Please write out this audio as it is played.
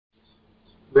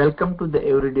Welcome to the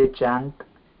Everyday Chant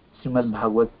Srimad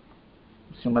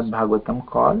Bhagavatam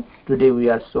call. Today we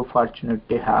are so fortunate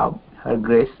to have Her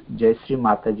Grace Jayashree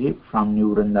Mataji from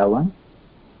New Vrindavan.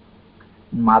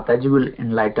 Mataji will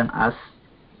enlighten us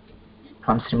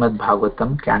from Srimad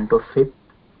Bhagavatam, Canto 5,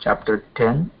 Chapter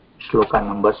 10, Shloka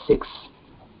number 6.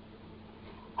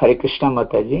 Hare Krishna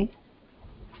Mataji,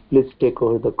 please take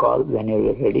over the call whenever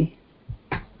you're ready.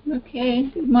 Okay,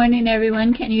 good morning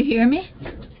everyone. Can you hear me?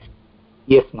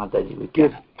 Yes, Mataji, we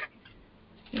can.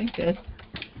 Very good.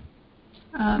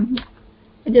 I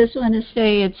just want to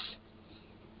say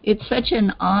it's such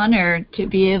an honor to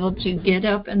be able to get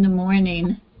up in the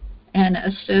morning and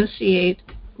associate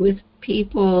with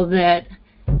people that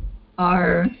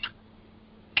are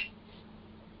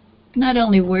not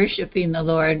only worshiping the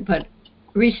Lord, but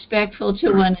respectful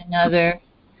to one another.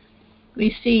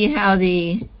 We see how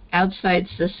the outside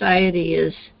society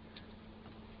is,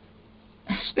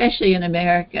 especially in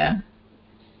America,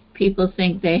 people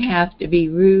think they have to be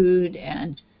rude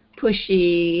and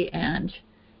pushy and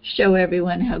show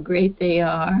everyone how great they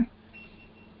are.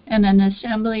 And an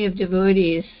assembly of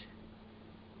devotees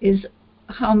is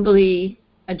humbly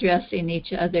addressing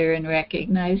each other and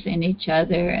recognizing each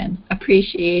other and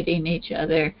appreciating each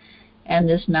other and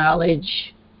this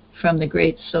knowledge from the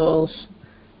great souls.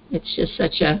 It's just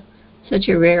such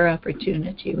a rare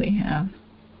opportunity we have.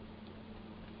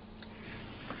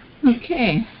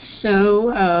 Okay,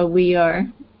 so we are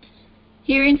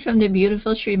hearing from the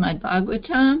beautiful Srimad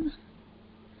Bhagavatam,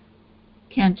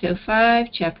 Canto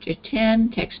 5, Chapter 10,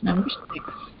 text number 6.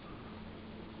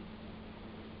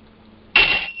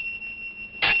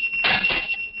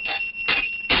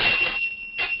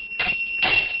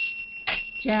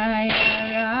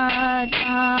 Jaya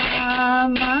Radha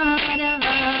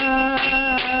Madhava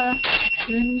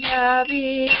Kunja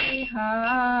Bihari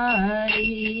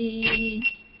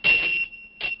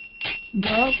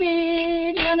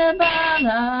Gopi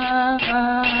Janabala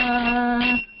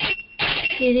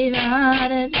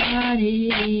Girivaradhari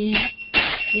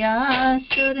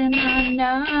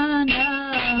Yasuranandana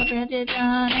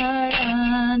Vrajadana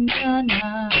Ranjana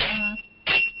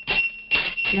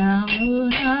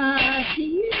Yamuna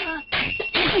Tira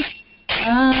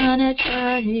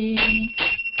Anachari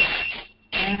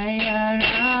Jaya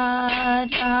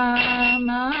Radha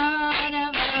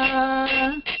Madhava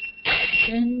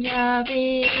Kunja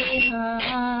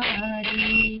Bihari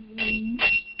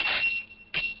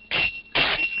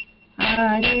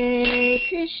Hare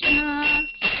Krishna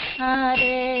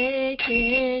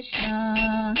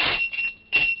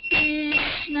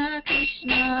Krishna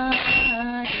Krishna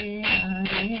Hare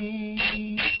Hare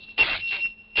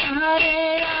Hare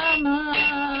Rama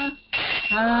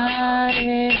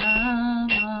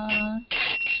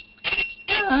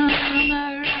Rama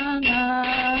Rama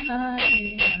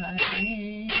Hare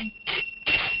Hare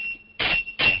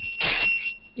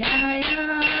Jaya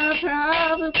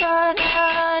Prabhupada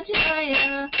Jaya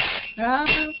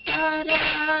Prabhupada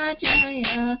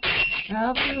Jaya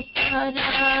Prabhupada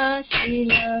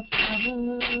Srila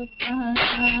Prabhupada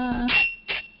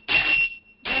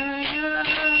Jaya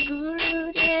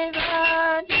Gurudeva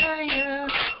Jaya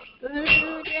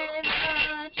Gurudeva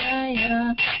Jaya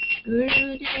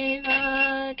Gurudeva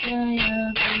Jaya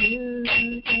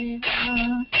Gurudeva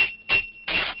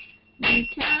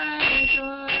Nitai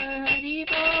Gaur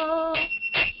Haribo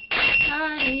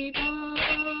Haribo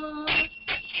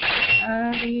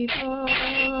Haribo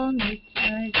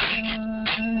Nitai Gaur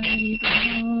Haribo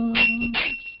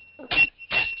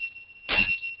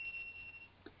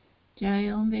Jai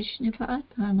Om Vishnupad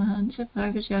Paramahansa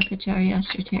Parvajakacharya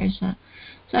Astraterasa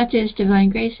Such is Divine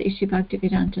Grace Ishri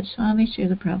Bhaktivedanta Swami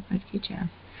Srila Prabhupada Ki Jai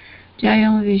Jai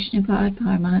Om Vishnupad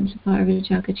Paramahansa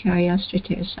Parvajakacharya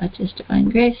Astraterasa Such is Divine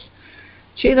Grace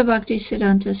Srila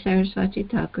Bhaktisiddhanta Saraswati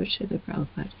Thakur Srila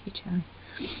Prabhupada Ki Jai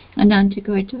Ananta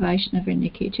Gaurta Vaishnava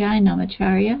Ki Jai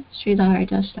Namacharya Srila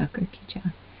Haridas Thakur Ki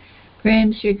Jai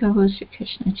Prem Sri Kaho Sri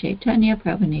Krishna Chaitanya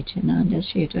Prabhu Nityananda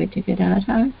Sri Advaita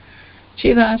Gadadhar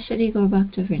Sri Vasari Gaur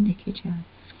Bhakta Vrinda Ki Jai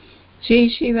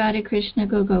Shri Radha Krishna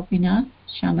Go Gopinath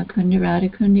Shamakunda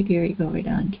Radhakunda Giri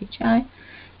Govardhan Ki Jai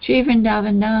Shri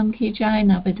Vrindavan Dham Ki Jai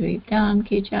Navadvip Dham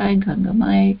Ki Jai Ganga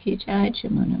Maya Ki Jai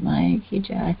Jamuna Maya Ki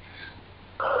Jai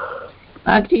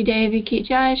Bhakti Devi Ki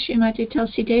Jai Srimati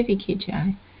Tulsi Devi Ki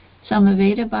Jai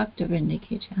Samaveda Bhakta Vrinda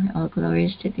Ki Jai All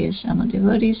glories to the assembled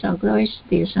devotees, all glories to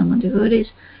the assembled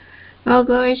devotees, all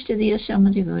glories to the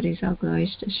assembled devotees, all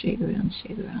glories to Sri Guru and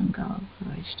Sri Gauranga, all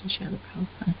glories to Srila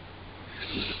Prabhupada.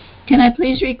 Can I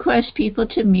please request people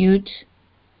to mute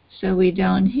so we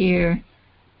don't hear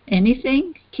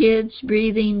anything? Kids,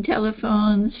 breathing,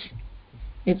 telephones.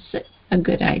 It's a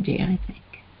good idea, I think.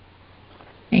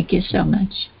 Thank you so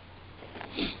much.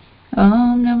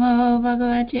 Om Namo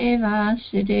Bhagavate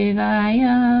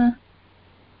Vasudevaya.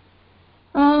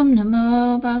 Om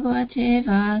Namo Bhagavate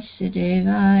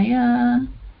Vasudevaya.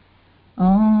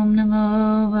 Om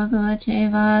Namo Bhagavate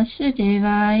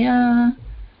Vasudevaya.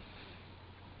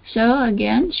 So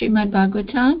again, Srimad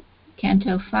Bhagavatam,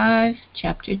 Canto 5,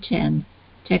 Chapter 10,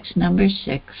 text number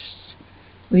 6.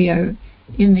 We are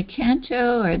in the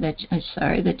canto, or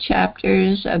the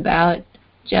chapters about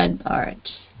Jad Bharat.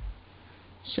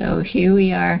 So here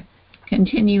we are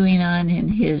continuing on in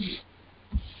his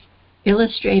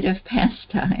illustrative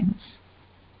pastimes.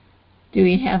 Do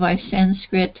we have our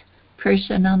Sanskrit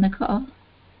person on the call?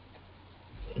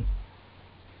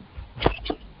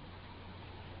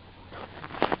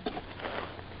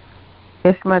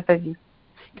 Yes, Mataji.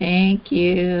 Thank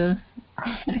you.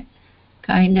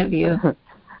 Kind of you.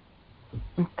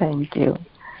 Thank you.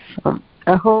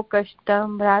 Aho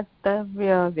kashtam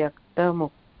bhratavya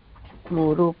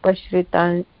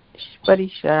vyaktamurupashritan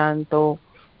parisharanto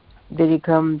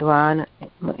dirgham dvan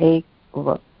ek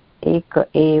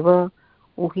eva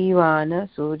uhivana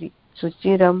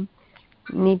suchiram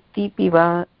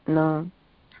nitipivana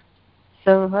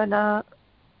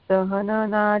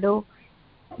sahananado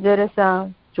jarasa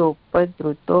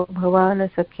chopadruto bhavan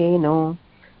sakheno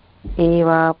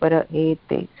eva para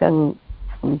ete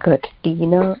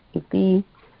संघटिन इति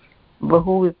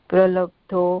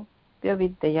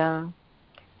बहुविप्रलब्धोऽप्यविद्यया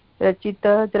रचित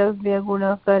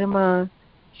द्रव्यगुणकर्म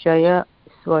क्षय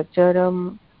स्वचरं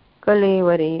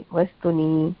कलेवरे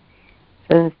वस्तुनि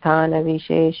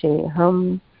संस्थानविशेषेऽहं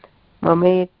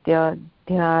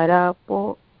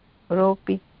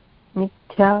ममेत्याध्यारोपित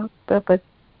मिथ्या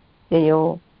प्रपत्तयो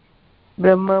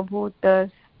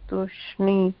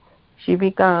ब्रह्मभूतस्तुष्णि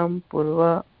शिबिकां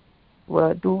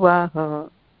पूर्ववधूवाह.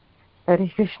 Hare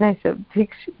Krishna is a big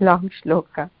long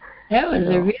shloka. That was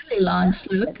a really long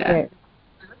shloka.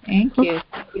 Thank you.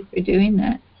 Thank you for doing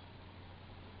that.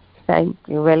 Thank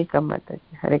you. Welcome, Mataji.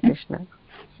 Hare Krishna.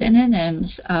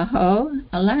 Synonyms: aho,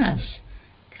 alas.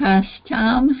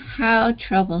 Kastam, how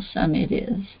troublesome it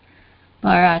is.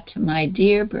 Bharat, my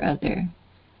dear brother.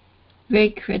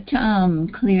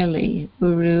 Vikritam, clearly.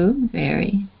 Uru,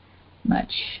 very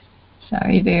much.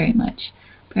 Very much.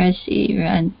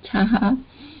 Prasirantaha,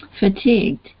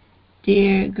 fatigued.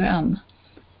 Dirgham,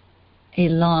 a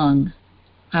long.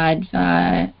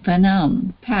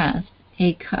 Advanam, path.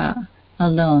 Eka,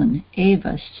 alone.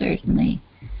 Eva, certainly.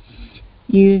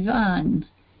 Yuvan,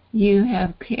 you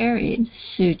have carried.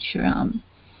 Suchram,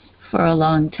 for a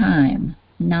long time.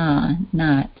 Na,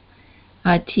 not.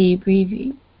 Ati,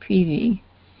 privi,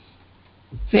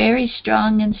 very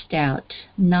strong and stout.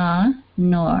 Na,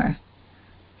 nor.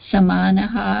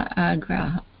 Samanaha,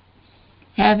 agraha,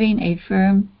 having a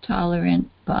firm, tolerant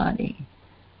body.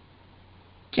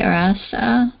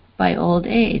 Jarasa, by old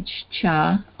age.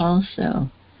 Cha,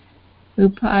 also.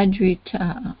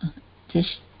 Upadrita,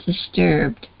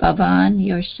 disturbed. Bhavan,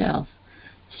 yourself.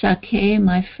 Sakhe,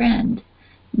 my friend.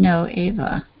 No,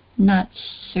 Eva, not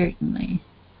certainly.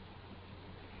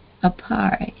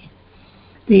 Apari,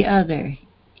 the other.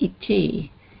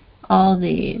 Iti, all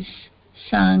these.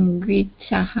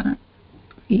 Sangritaha,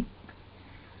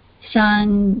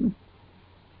 Sangatana,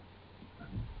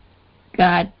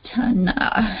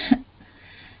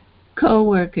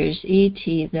 co-workers.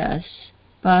 Iti, thus.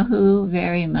 Bahu,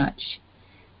 very much.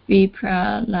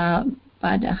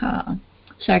 Vipralabhadaha,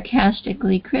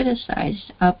 sarcastically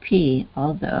criticized. Api,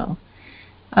 although.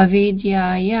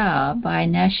 Avidyaya, by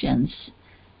nescience.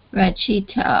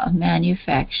 Rachita,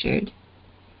 manufactured.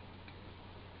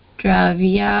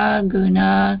 Dravya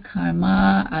guna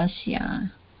karma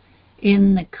asya,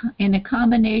 in a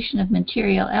combination of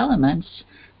material elements,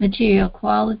 material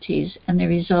qualities, and the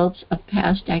results of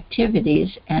past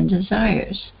activities and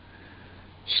desires.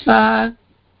 Sva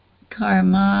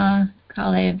karma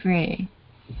kalevre,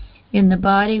 in the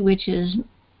body which is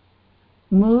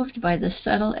moved by the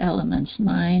subtle elements,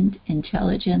 mind,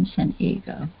 intelligence, and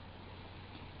ego.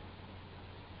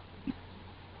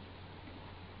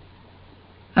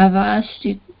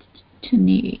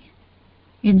 Avastutuni,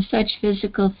 in such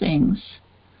physical things.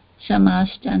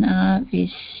 Samastana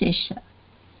visesha,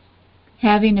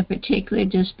 having a particular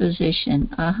disposition.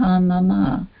 Aham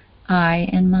mama, I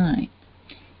and mine.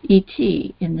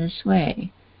 Iti, in this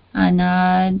way.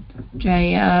 Anadraya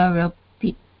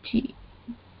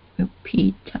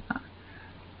rupita,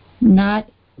 not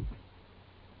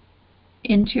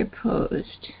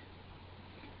interposed.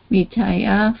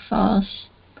 Mitaya, false.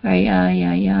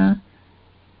 Prayaya,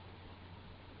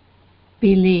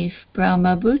 belief.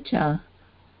 Brahmabhuta,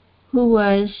 who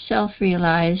was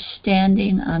self-realized,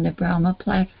 standing on the Brahma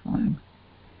platform.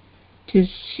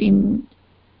 Tusinim,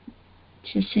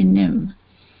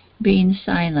 being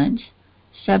silent,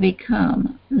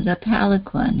 Sabikam, the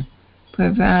palanquin,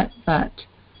 Pravat,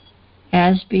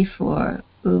 as before,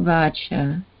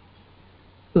 Uvaha,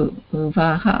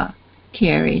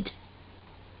 carried.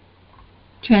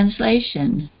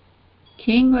 Translation.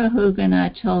 King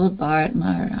Rahugana told Bharat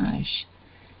Maharaj,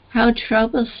 "How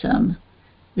troublesome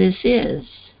this is,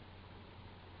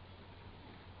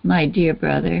 my dear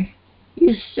brother.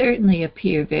 You certainly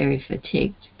appear very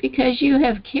fatigued, because you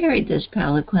have carried this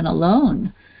palanquin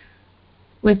alone,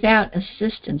 without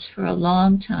assistance, for a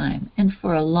long time and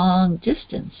for a long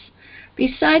distance.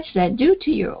 Besides that, due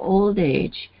to your old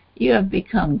age, you have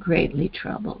become greatly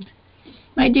troubled.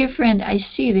 My dear friend, I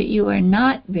see that you are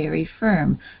not very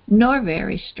firm, nor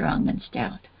very strong and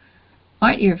stout.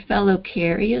 Aren't your fellow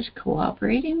carriers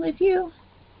cooperating with you?"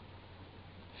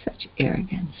 Such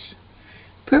arrogance.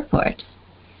 Purport.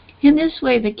 In this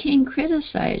way, the king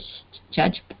criticized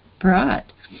Judge Bharat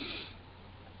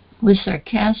with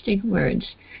sarcastic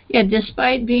words. Yet,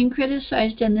 despite being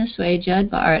criticized in this way, Judge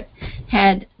Bharat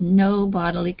had no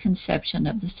bodily conception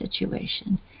of the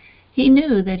situation. He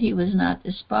knew that he was not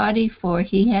this body, for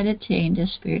he had attained a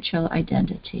spiritual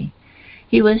identity.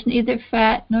 He was neither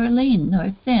fat nor lean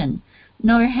nor thin,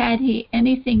 nor had he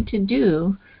anything to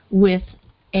do with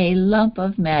a lump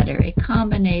of matter, a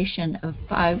combination of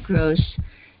 5 gross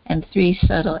and 3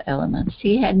 subtle elements.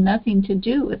 He had nothing to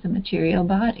do with the material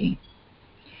body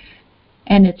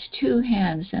and its 2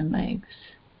 hands and legs.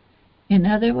 In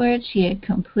other words, he had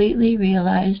completely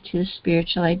realized his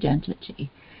spiritual identity,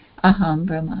 Aham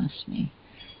Brahmasmi.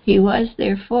 He was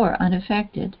therefore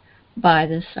unaffected by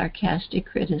the sarcastic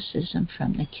criticism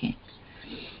from the king.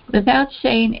 Without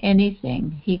saying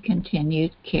anything, he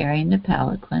continued carrying the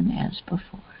palanquin as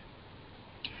before.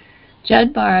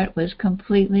 Judge Bharat was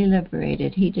completely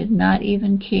liberated. He did not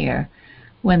even care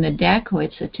when the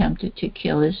dacoits attempted to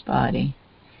kill his body.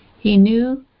 He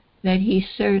knew that he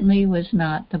certainly was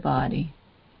not the body.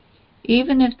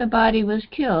 Even if the body was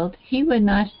killed, he would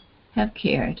not have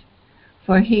cared,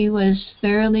 for he was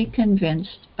thoroughly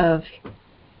convinced of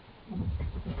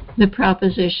the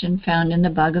proposition found in the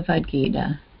Bhagavad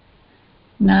Gita,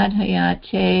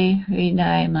 Nadhayate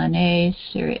Hriday Mane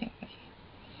Sire.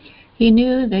 He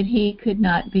knew that he could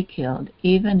not be killed,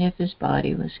 even if his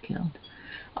body was killed.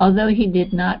 Although he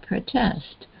did not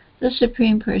protest, the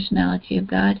Supreme Personality of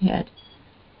Godhead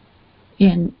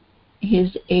in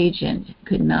his agent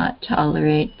could not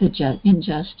tolerate the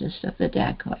injustice of the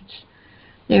dacoits.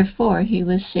 Therefore, he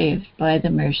was saved by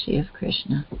the mercy of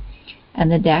Krishna,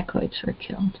 and the dacoits were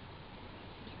killed.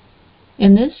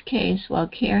 In this case, while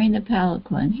carrying the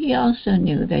palanquin, he also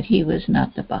knew that he was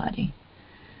not the body.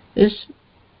 This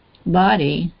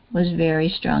body was very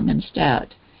strong and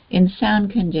stout, in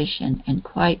sound condition, and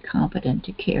quite competent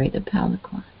to carry the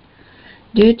palanquin.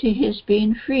 Due to his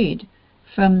being freed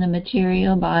from the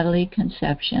material bodily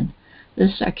conception, the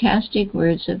sarcastic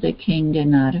words of the king did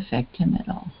not affect him at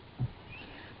all.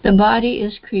 The body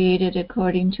is created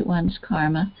according to one's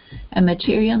karma, and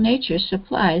material nature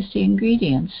supplies the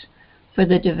ingredients for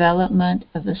the development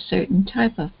of a certain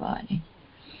type of body.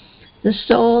 The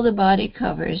soul the body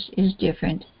covers is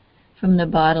different from the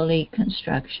bodily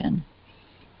construction.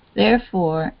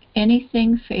 Therefore,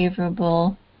 anything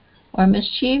favorable or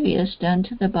mischievous done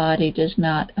to the body does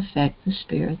not affect the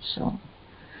spirit soul.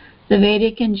 The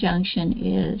Vedic injunction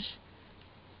is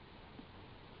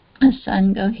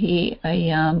Asangahi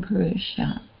Ayam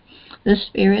Purusha. The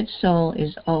spirit soul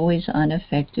is always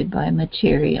unaffected by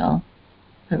material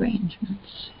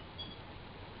arrangements.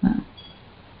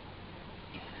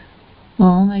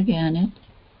 Om Agyanit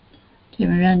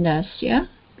Timirandasya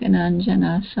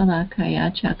Gananjana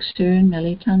Salakaya Chaksur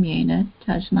Militam Yena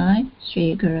Tasmai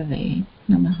Sri Gurave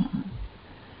Namaha.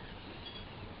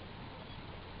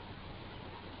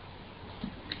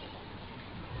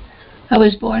 I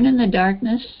was born in the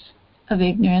darkness of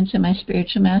ignorance, and my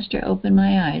spiritual master opened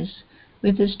my eyes.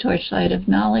 With his torchlight of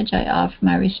knowledge, I offer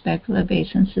my respectful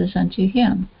obeisances unto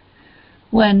him.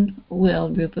 When will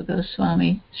Rupa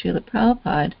Goswami, Srila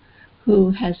Prabhupada,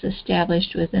 who has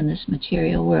established within this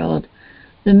material world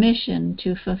the mission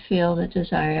to fulfill the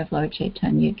desire of Lord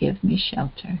Chaitanya, give me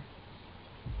shelter?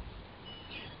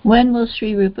 When will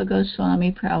Sri Rupa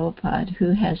Goswami Prabhupada,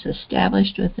 who has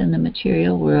established within the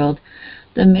material world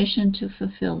the mission to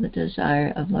fulfill the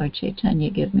desire of Lord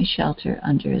Chaitanya, give me shelter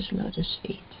under his lotus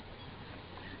feet?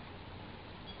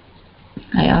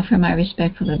 I offer my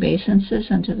respectful obeisances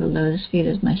unto the lotus feet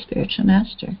of my spiritual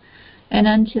master, and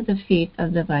unto the feet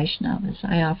of the Vaishnavas.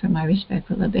 I offer my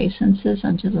respectful obeisances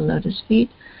unto the lotus feet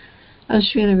of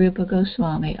Srila Rupa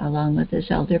Goswami, along with his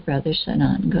elder brother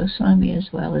Sanatan Goswami, as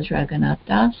well as Raghunath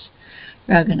Das,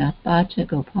 Raghunath Bhatta,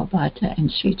 Gopal Bhatta, and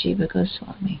Sri Jiva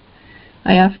Goswami.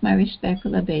 I offer my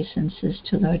respectful obeisances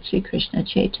to Lord Sri Krishna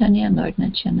Chaitanya and Lord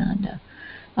Nityananda,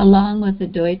 along with the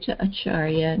Advaita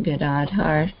Acharya,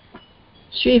 Gadadhar,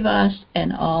 Srivas,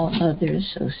 and all other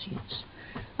associates.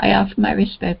 I offer my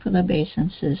respectful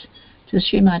obeisances to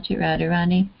Srimati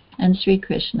Radharani and Sri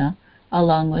Krishna,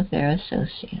 along with their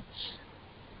associates.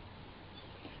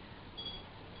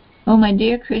 O my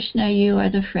dear Krishna, you are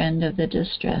the friend of the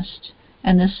distressed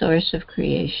and the source of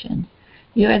creation.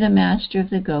 You are the master of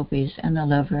the gopis and the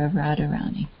lover of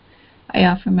Radharani. I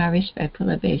offer my respectful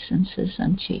obeisances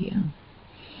unto you.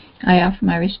 I offer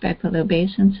my respectful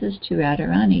obeisances to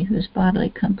Radharani, whose bodily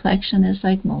complexion is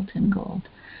like molten gold,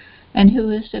 and who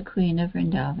is the queen of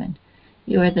Vrindavan.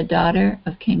 You are the daughter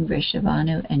of King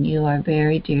Vrishabhanu, and you are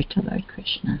very dear to Lord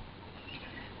Krishna.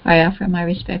 I offer my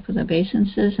respectful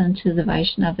obeisances unto the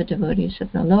Vaishnava devotees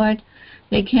of the Lord.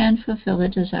 They can fulfill the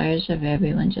desires of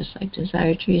everyone, just like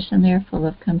desire trees, and they are full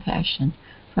of compassion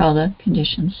for all the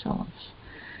conditioned souls.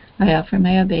 I offer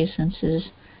my obeisances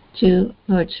to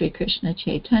Lord Sri Krishna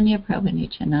Chaitanya, Prabhu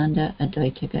Nityananda,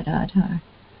 Advaita Gadadhar,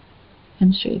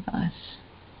 and Srivas.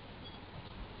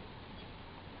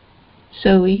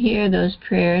 So we hear those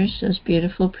prayers, those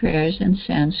beautiful prayers in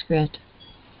Sanskrit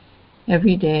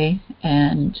every day,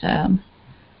 and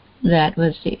that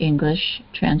was the English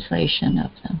translation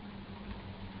of them,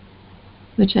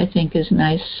 which I think is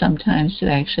nice sometimes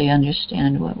to actually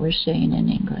understand what we're saying in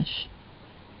English.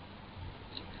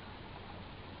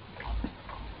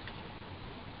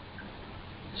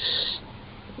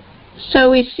 So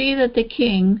we see that the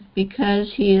king,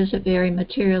 because he is a very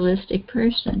materialistic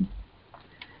person,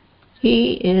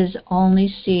 he is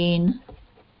only seen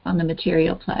on the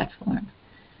material platform.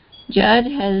 Judd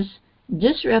has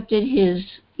disrupted his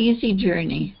easy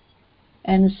journey,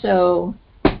 and so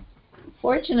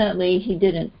fortunately he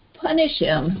didn't punish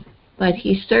him, but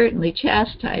he certainly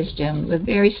chastised him with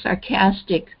very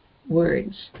sarcastic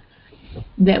words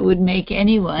that would make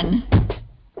anyone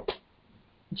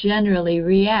generally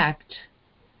react,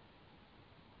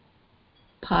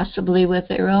 possibly with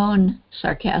their own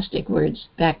sarcastic words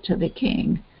back to the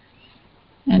king.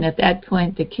 And at that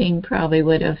point the king probably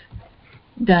would have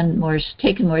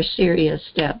taken more serious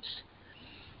steps.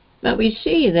 But we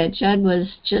see that Judd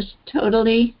was just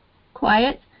totally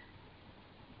quiet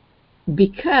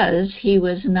because he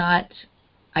was not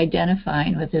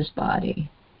identifying with his body,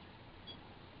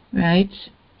 right?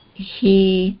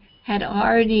 He had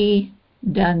already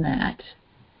done that,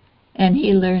 and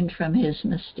he learned from his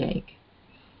mistake.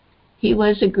 He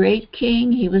was a great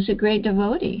king, he was a great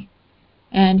devotee,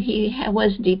 and he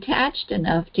was detached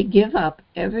enough to give up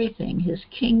everything, his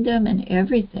kingdom and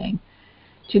everything,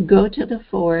 to go to the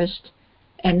forest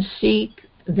and seek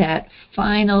that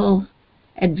final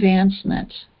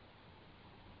advancement.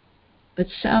 But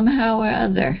somehow or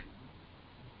other,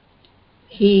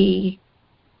 he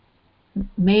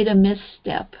made a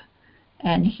misstep,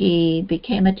 and he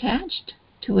became attached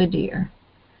to a deer,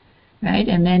 right?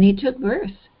 And then he took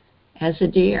birth as a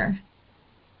deer.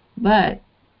 But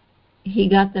he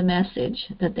got the message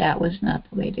that that was not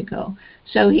the way to go.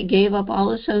 So he gave up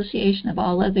all association of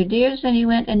all other deers, and he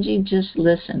went and he just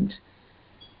listened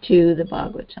to the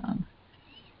Bhagavatam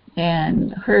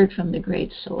and heard from the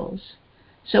great souls.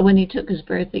 So when he took his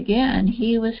birth again,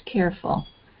 he was careful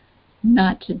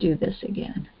not to do this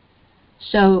again.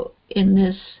 So in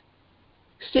this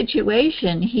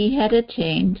situation, he had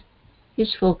attained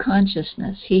his full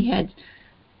consciousness. He had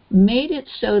made it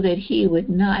so that he would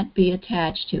not be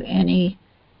attached to any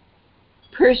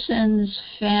person's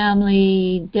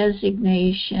family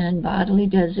designation, bodily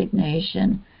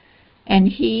designation, and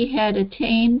he had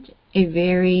attained a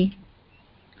very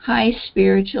high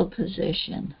spiritual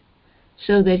position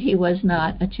so that he was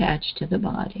not attached to the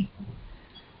body.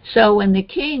 So when the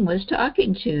king was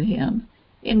talking to him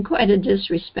in quite a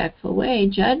disrespectful way,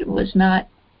 Judd was not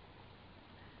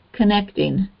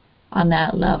connecting on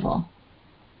that level.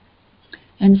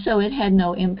 And so it had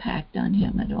no impact on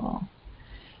him at all.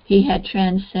 He had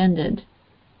transcended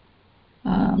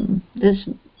this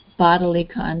bodily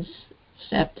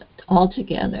concept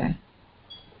altogether.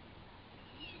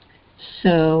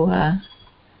 So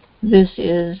this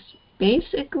is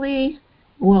basically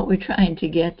what we're trying to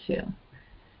get to,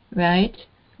 right?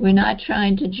 We're not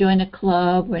trying to join a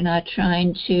club. We're not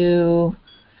trying to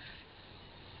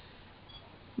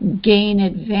gain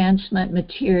advancement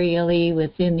materially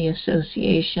within the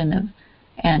association of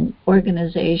and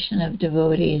organization of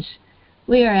devotees.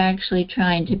 We are actually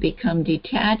trying to become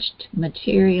detached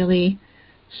materially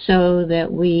so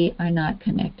that we are not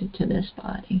connected to this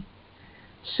body.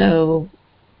 So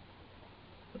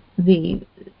the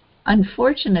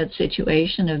unfortunate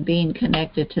situation of being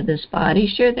connected to this body,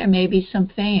 sure, there may be some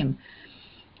fame,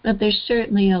 but there's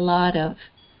certainly a lot of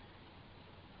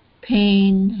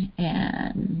pain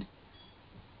and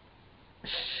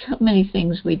so many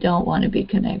things we don't want to be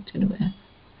connected with.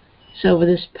 So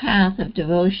this path of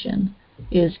devotion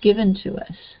is given to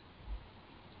us.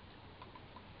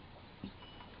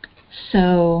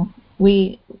 So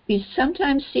we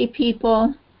sometimes see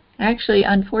people, actually,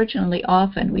 unfortunately,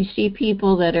 often, we see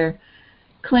people that are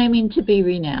claiming to be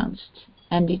renounced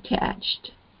and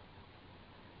detached.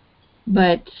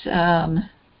 But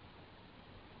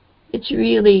it's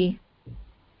really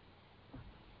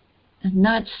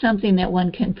not something that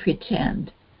one can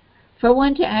pretend. For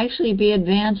one to actually be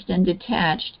advanced and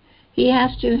detached, he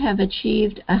has to have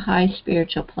achieved a high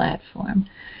spiritual platform.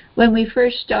 When we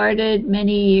first started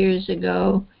many years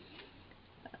ago,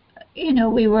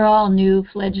 we were all new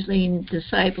fledgling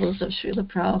disciples of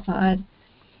Srila Prabhupada.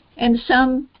 And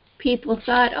some people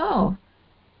thought,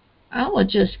 I will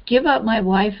just give up my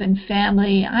wife and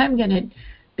family. I'm going to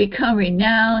become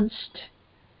renounced.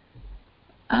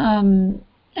 And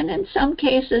in some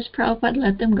cases, Prabhupada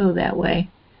let them go that way.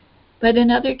 But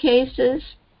in other cases,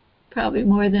 probably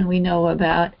more than we know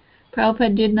about,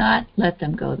 Prabhupada did not let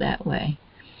them go that way.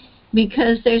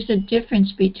 Because there's a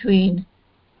difference between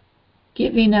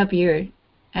giving up your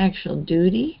actual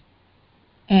duty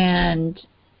and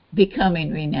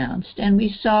becoming renounced. And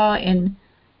we saw in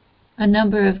a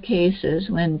number of cases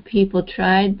when people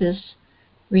tried this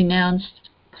renounced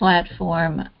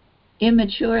platform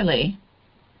immaturely,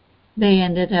 they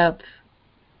ended up,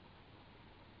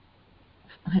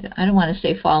 I don't want to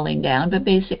say falling down, but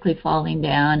basically falling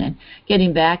down and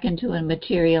getting back into a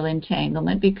material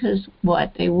entanglement because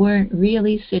what? They weren't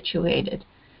really situated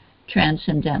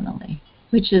transcendentally,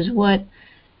 which is what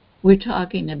we're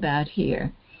talking about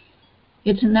here.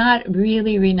 It's not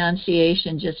really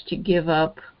renunciation just to give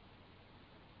up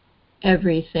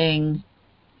everything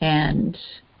and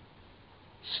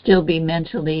still be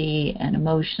mentally and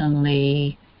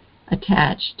emotionally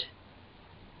attached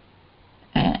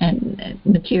and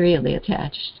materially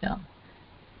attached still.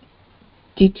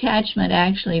 Detachment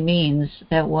actually means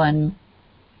that one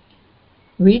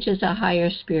reaches a higher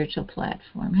spiritual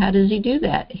platform. How does he do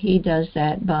that? He does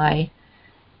that by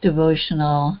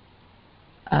devotional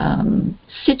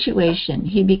situation.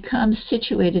 He becomes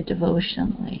situated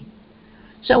devotionally.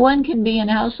 So one can be in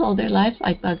householder life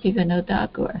like Bhaktivinoda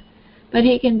Thakur, but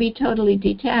he can be totally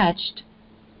detached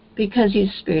because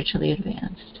he's spiritually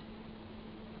advanced.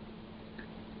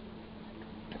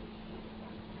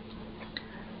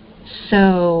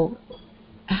 So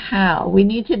how? We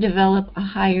need to develop a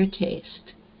higher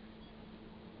taste,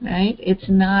 right? It's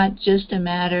not just a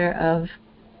matter of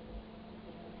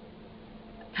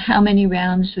how many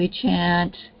rounds we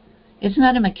chant. It's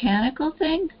not a mechanical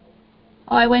thing.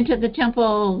 I went to the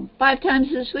temple 5 times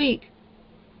this week.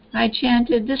 I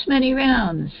chanted this many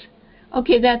rounds.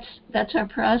 Okay, that's our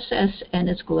process, and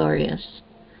it's glorious.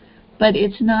 But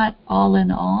it's not all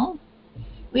in all.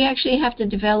 We actually have to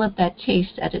develop that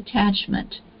taste, that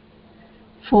attachment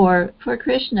for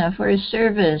Krishna, for his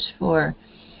service, for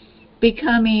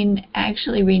becoming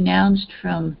actually renounced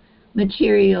from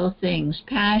material things,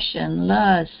 passion,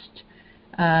 lust,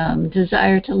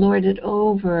 desire to lord it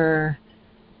over,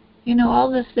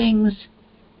 all the things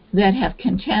that have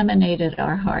contaminated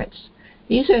our hearts.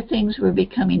 These are things we're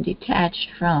becoming detached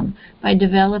from by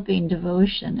developing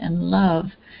devotion and love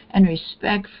and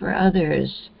respect for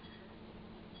others,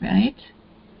 right?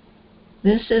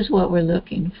 This is what we're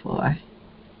looking for.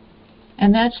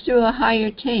 And that's through a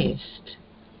higher taste.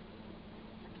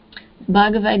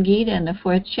 Bhagavad Gita in the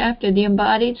 4th chapter, the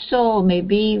embodied soul may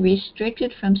be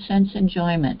restricted from sense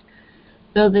enjoyment,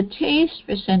 though the taste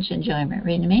for sense enjoyment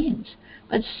remains.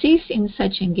 But ceasing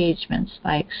such engagements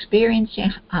by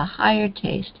experiencing a higher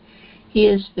taste, he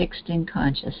is fixed in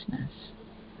consciousness.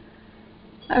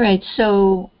 All right,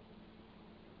 so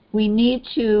we need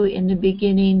to, in the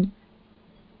beginning,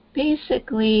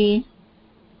 basically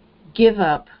give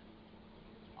up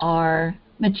our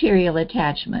material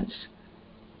attachments.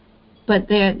 But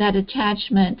that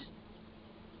attachment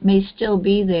may still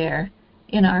be there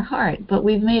in our heart, but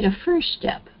we've made a first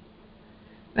step.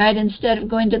 Right? Instead of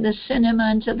going to the cinema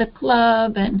and to the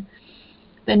club and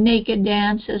the naked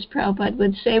dance, as Prabhupada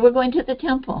would say, we're going to the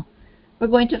temple. We're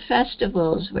going to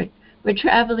festivals. We're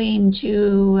traveling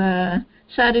to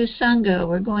Sadhu Sangha.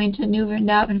 We're going to New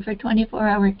Vrindavan for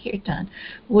 24-hour kirtan.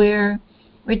 We're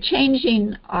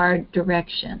changing our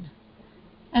direction.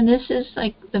 And this is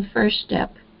like the first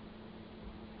step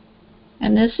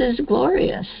And this is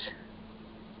glorious.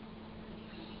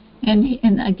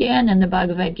 And again in the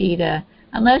Bhagavad Gita,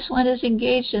 unless one is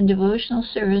engaged in devotional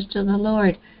service to the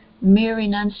Lord, mere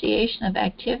renunciation of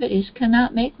activities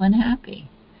cannot make one happy.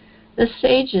 The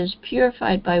sages,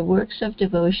 purified by works of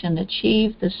devotion,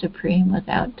 achieve the supreme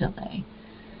without delay.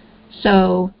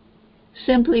 So,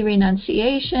 simply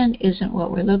renunciation isn't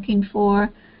what we're looking for.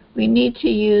 We need to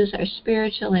use our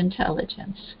spiritual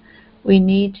intelligence. We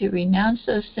need to renounce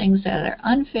those things that are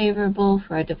unfavorable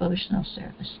for our devotional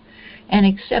service and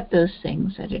accept those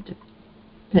things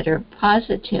that are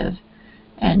positive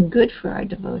and good for our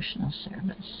devotional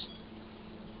service.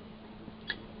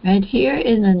 Right here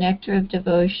in the Nectar of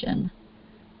Devotion,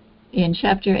 in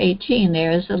chapter 18,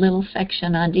 there is a little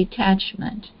section on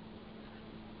detachment.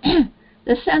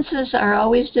 The senses are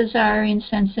always desiring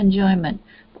sense enjoyment,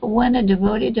 but when a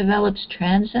devotee develops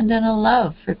transcendental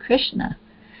love for Krishna,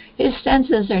 his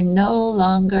senses are no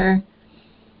longer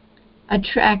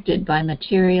attracted by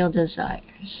material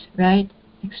desires, right?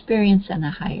 Experience and a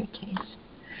higher taste.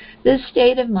 This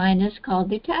state of mind is called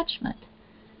detachment.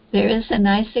 There is a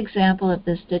nice example of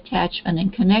this detachment in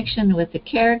connection with the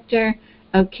character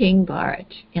of King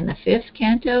Bharat in the 5th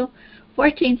canto,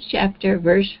 14th chapter,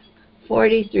 verse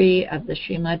 43 of the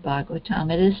Srimad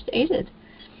Bhagavatam. It is stated,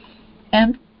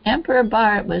 Emperor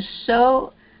Bharat was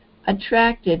so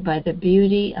attracted by the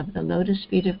beauty of the lotus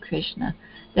feet of Krishna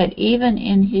that even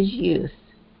in his youth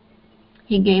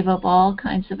he gave up all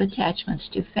kinds of attachments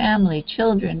to family,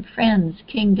 children, friends,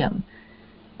 kingdom,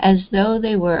 as though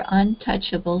they were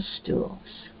untouchable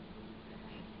stools.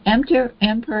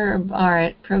 Emperor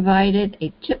Bharat provided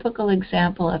a typical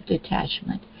example of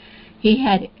detachment. He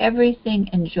had everything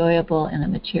enjoyable in the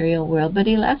material world, but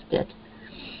he left it.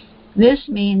 This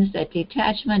means that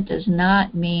detachment does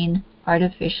not mean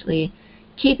artificially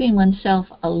keeping oneself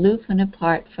aloof and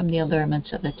apart from the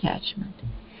allurements of attachment.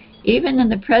 Even in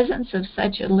the presence of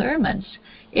such allurements,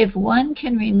 if one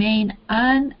can remain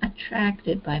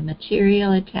unattracted by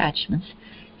material attachments,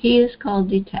 he is called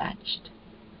detached.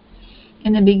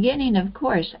 In the beginning, of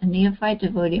course, a neophyte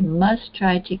devotee must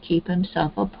try to keep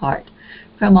himself apart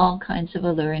from all kinds of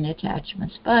alluring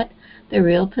attachments, but the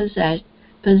real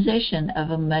position of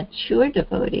a mature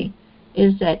devotee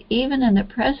is that even in the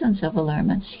presence of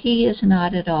allurements, he is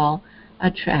not at all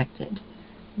attracted.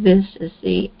 This is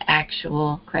the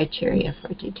actual criteria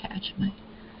for detachment.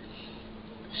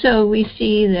 So we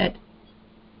see that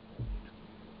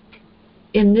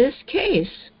in this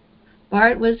case,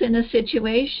 Bharat was in a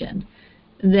situation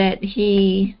that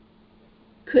he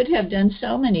could have done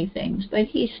so many things, but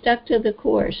he stuck to the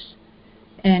course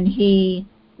and he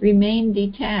remained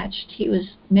detached. He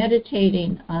was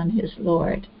meditating on his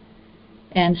Lord.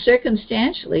 And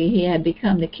circumstantially, he had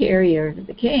become the carrier of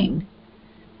the king.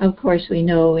 Of course, we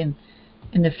know in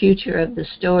the future of the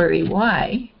story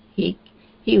why.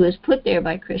 He was put there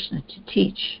by Krishna to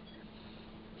teach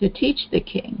the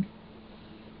king.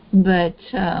 But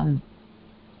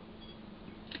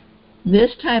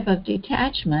this type of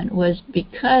detachment was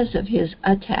because of his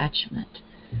attachment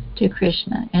to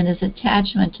Krishna and his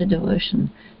attachment to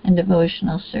devotion and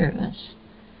devotional service.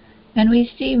 And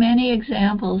we see many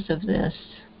examples of this,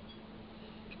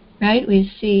 right?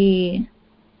 We see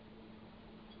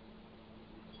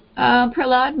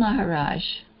Prahlad Maharaj.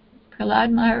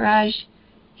 Prahlad Maharaj,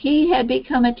 he had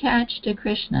become attached to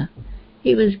Krishna.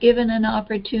 He was given an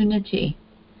opportunity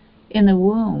in the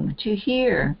womb to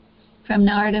hear from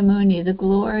Narada Muni the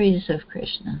glories of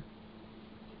Krishna.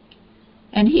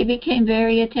 And he became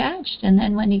very attached. And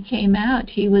then when he came out,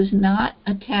 he was not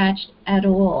attached at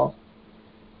all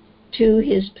to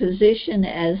his position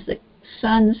as the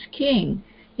sun's king.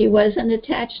 He wasn't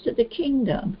attached to the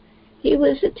kingdom. He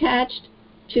was attached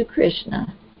to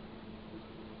Krishna.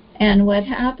 And what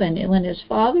happened, when his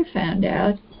father found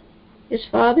out, his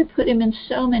father put him in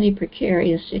so many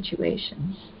precarious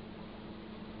situations.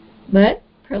 But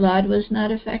Prahlad was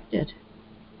not affected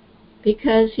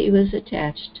because he was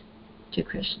attached to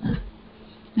Krishna.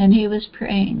 And he was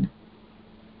praying.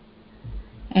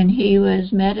 And he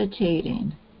was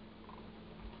meditating.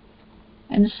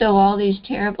 And so all these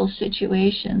terrible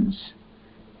situations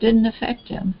didn't affect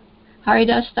him.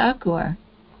 Haridas Thakur,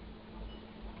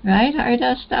 right?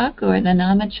 Haridas Thakur, the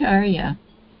Namacharya,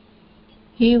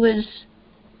 he was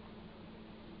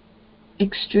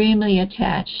extremely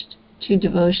attached to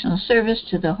devotional service,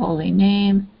 to the holy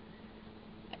name,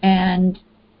 and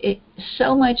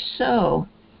so much so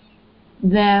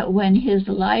that when his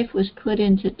life was put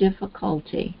into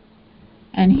difficulty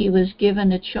and he was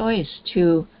given a choice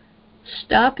to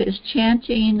stop his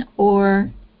chanting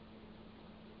or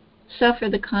suffer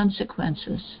the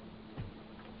consequences,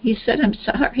 he said, I'm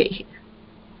sorry.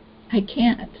 I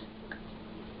can't.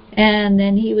 And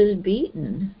then he was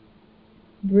beaten,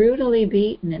 brutally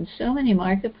beaten in so many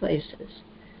marketplaces.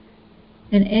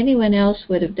 And anyone else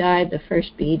would have died the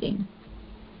first beating.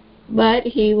 But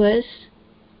he was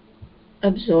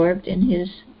absorbed in his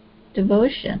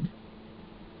devotion.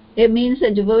 It means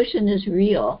that devotion is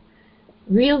real.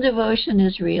 Real devotion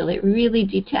is real. It really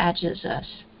detaches us.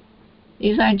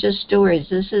 These aren't just stories.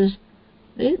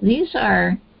 These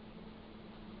are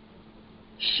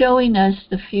showing us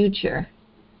the future.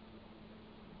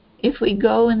 If we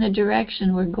go in the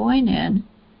direction we're going in,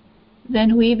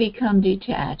 then we become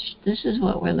detached. This is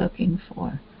what we're looking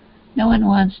for. No one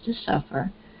wants to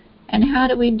suffer. And how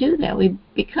do we do that? We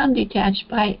become detached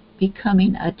by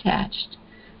becoming attached,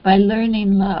 by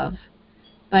learning love,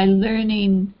 by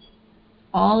learning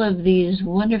all of these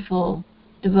wonderful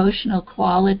devotional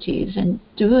qualities and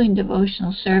doing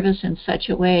devotional service in such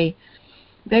a way,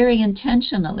 very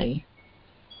intentionally,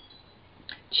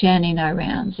 chanting our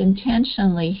rounds,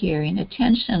 intentionally hearing,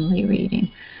 intentionally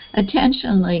reading,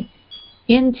 intentionally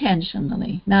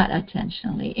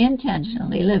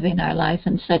living our life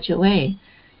in such a way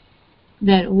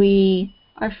that we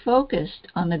are focused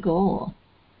on the goal.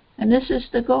 And this is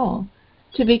the goal,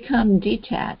 to become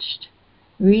detached,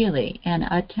 really, and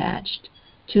attached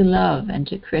to love and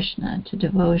to Krishna, to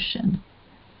devotion.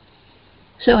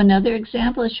 So another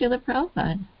example is Srila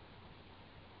Prabhupada.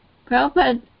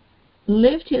 Prabhupada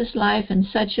lived his life in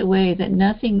such a way that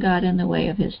nothing got in the way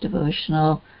of his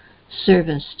devotional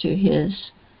service to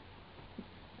his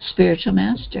spiritual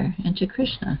master and to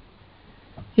Krishna.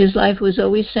 His life was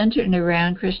always centered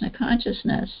around Krishna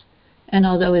consciousness, and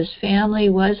although his family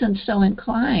wasn't so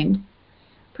inclined,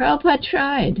 Prabhupada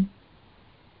tried.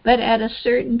 But at a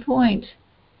certain point,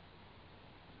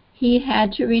 he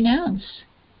had to renounce.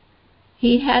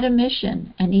 He had a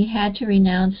mission, and he had to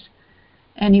renounce,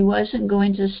 and he wasn't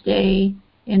going to stay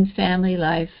in family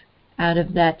life out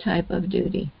of that type of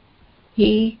duty.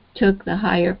 He took the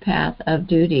higher path of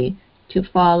duty to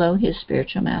follow his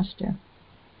spiritual master.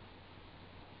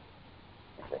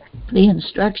 The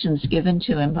instructions given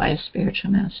to him by a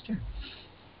spiritual master.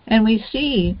 And we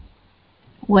see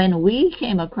when we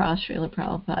came across Srila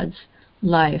Prabhupada's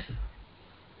life,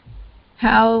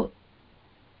 how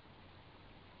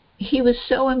he was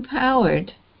so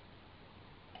empowered,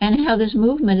 and how this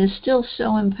movement is still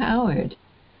so empowered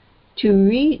to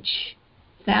reach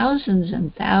thousands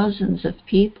and thousands of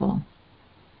people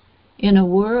in a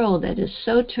world that is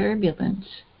so turbulent.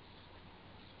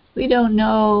 We don't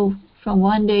know from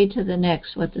one day to the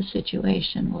next what the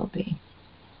situation will be.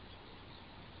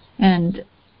 And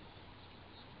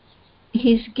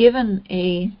he's given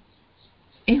a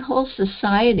whole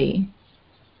society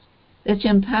that's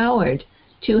empowered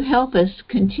to help us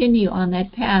continue on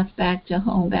that path back to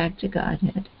home, back to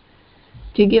Godhead,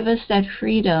 to give us that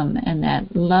freedom and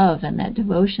that love and that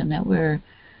devotion that we're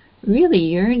really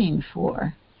yearning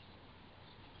for.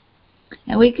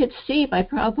 And we could see by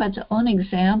Prabhupada's own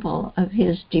example of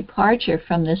his departure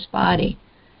from this body,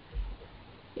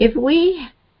 if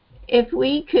we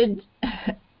could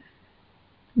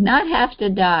not have to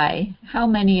die, how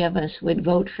many of us would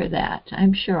vote for that?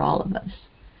 I'm sure all of us.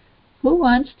 Who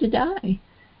wants to die?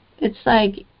 It's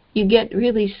like you get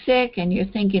really sick and you're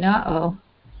thinking, uh-oh,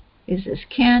 is this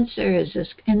cancer? Is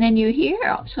this? And then you hear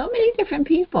so many different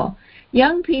people,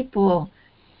 young people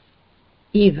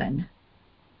even,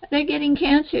 they're getting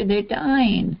cancer, they're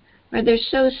dying, or they're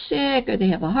so sick, or they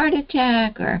have a heart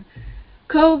attack, or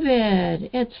COVID.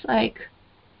 It's like,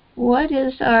 what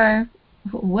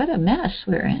a mess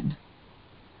we're in,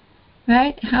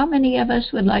 right? How many of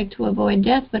us would like to avoid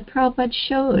death? But Prabhupada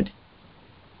showed,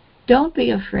 don't be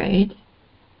afraid.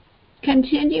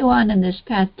 Continue on in this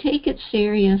path. Take it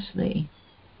seriously.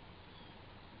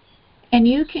 And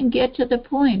you can get to the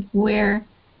point where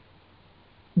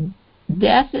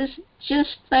death is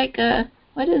just like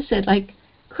like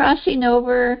crossing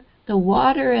over the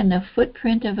water and the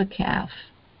footprint of a calf.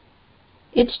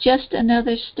 It's just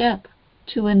another step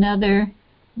to another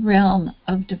realm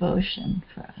of devotion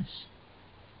for us.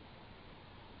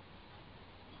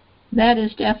 That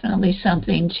is definitely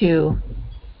something to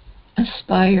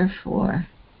aspire for,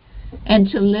 and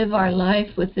to live our life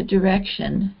with the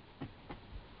direction.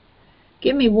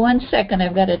 Give me 1 second,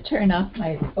 I've got to turn off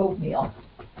my oatmeal.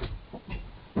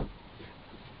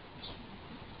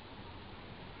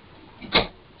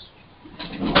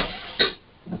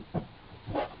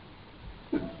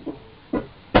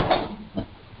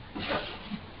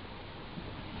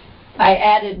 I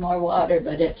added more water,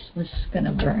 but it was going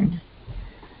to burn.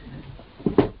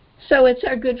 So it's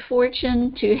our good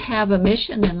fortune to have a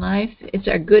mission in life. It's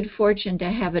our good fortune to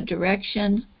have a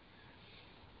direction.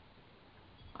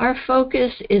 our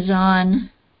focus is on,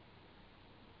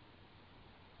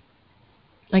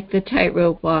 like the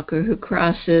tightrope walker who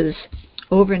crosses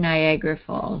over Niagara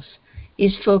Falls.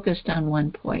 He's focused on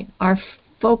one point. Our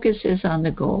focus is on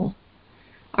the goal.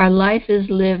 Our life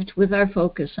is lived with our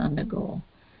focus on the goal.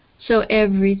 So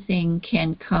everything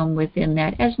can come within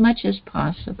that as much as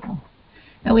possible.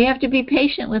 And we have to be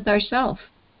patient with ourselves.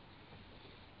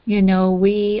 You know,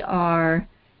 we are,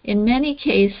 in many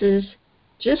cases,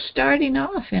 just starting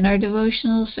off in our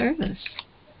devotional service.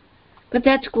 But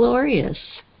that's glorious.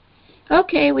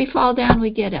 Okay, we fall down, we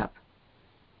get up.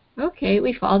 Okay,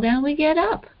 we fall down, we get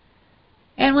up.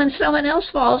 And when someone else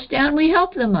falls down, we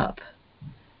help them up.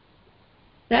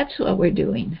 That's what we're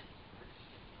doing.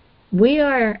 We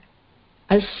are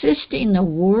assisting the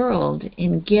world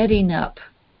in getting up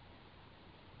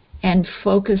and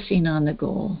focusing on the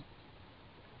goal.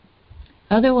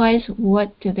 Otherwise,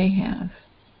 what do they have?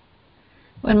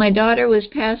 When my daughter was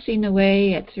passing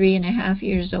away at 3.5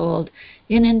 years old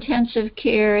in intensive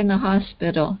care in the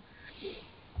hospital,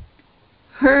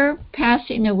 her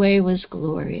passing away was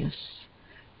glorious.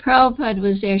 Prabhupada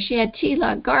was there. She had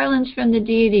tilak, garlands from the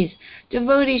deities,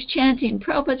 devotees chanting,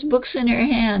 Prabhupada's books in her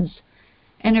hands.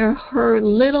 And her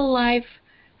little life,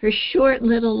 her short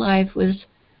little life was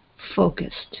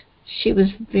focused. She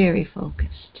was very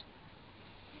focused.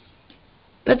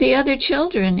 But the other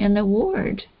children in the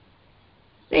ward,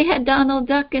 they had Donald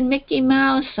Duck and Mickey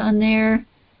Mouse on their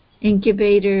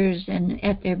incubators and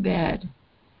at their bed.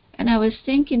 And I was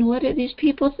thinking, what are these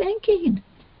people thinking?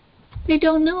 They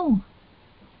don't know.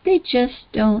 They just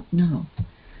don't know.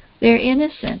 They're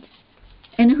innocent.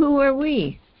 And who are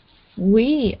we?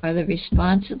 We are the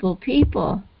responsible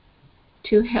people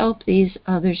to help these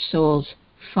other souls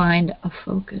find a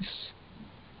focus.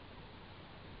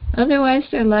 Otherwise,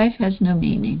 their life has no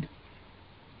meaning,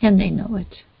 and they know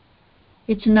it.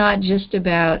 It's not just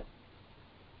about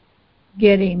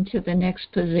getting to the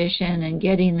next position and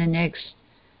getting the next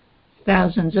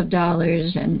thousands of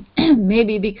dollars and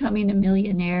maybe becoming a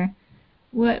millionaire.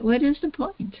 What is the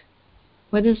point?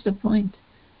 What is the point?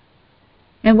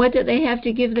 And what do they have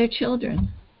to give their children?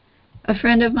 A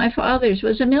friend of my father's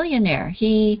was a millionaire.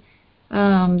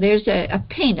 There's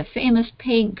a famous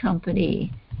paint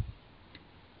company,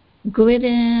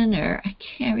 Glidden, or I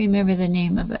can't remember the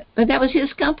name of it. But that was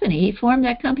his company. He formed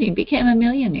that company, became a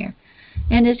millionaire.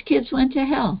 And his kids went to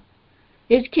hell.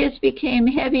 His kids became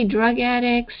heavy drug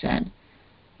addicts, and,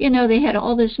 they had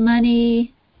all this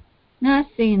money.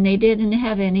 Nothing. They didn't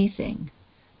have anything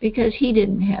because he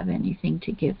didn't have anything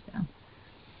to give them.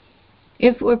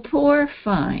 If we're poor,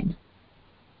 fine.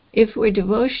 If we're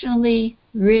devotionally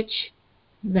rich,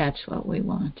 that's what we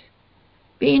want.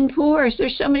 Being poor,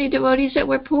 there's so many devotees that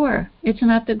were poor. It's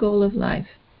not the goal of life.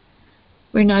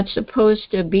 We're not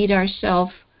supposed to beat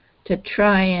ourselves to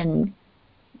try and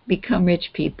become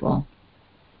rich people.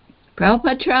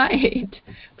 Prabhupada tried.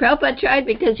 Prabhupada tried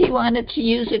because he wanted to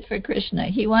use it for Krishna.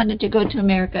 He wanted to go to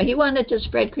America. He wanted to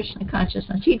spread Krishna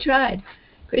consciousness. He tried.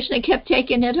 Krishna kept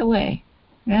taking it away.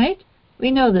 Right? We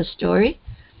know the story.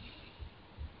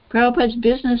 Prabhupada's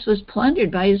business was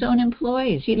plundered by his own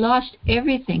employees. He lost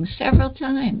everything several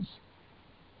times.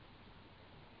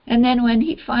 And then when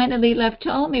he finally left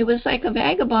home, he was like a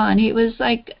vagabond. He was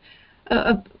like,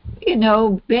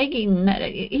 begging.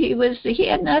 He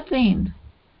had nothing.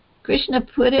 Krishna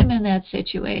put him in that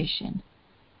situation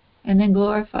and then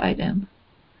glorified him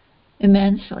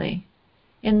immensely.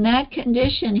 In that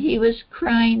condition, he was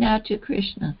crying out to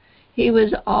Krishna. He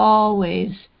was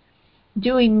always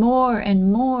doing more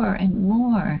and more and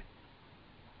more.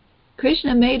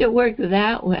 Krishna made it work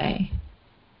that way.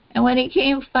 And when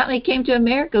he finally came to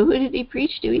America, who did he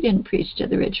preach to? He didn't preach to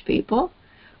the rich people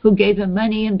who gave him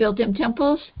money and built him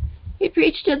temples. He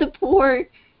preached to the poor,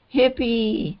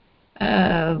 hippie,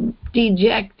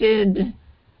 dejected,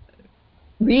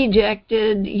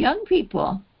 rejected young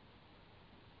people.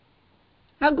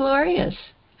 How glorious.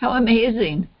 How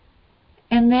amazing.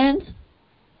 And then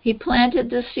he planted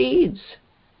the seeds.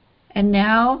 And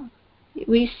now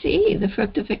we see the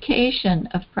fructification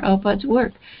of Prabhupada's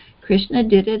work. Krishna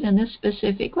did it in a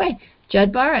specific way.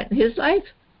 Jad Bharat, his life,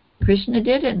 Krishna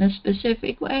did it in a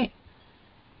specific way.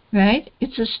 Right?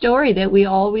 It's a story that we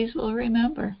always will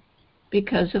remember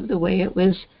because of the way it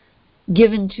was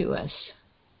given to us.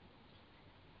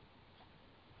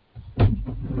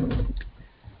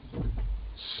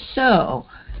 So,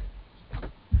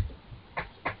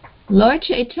 Lord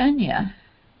Chaitanya,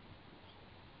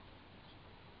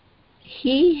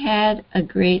 he had a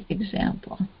great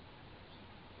example.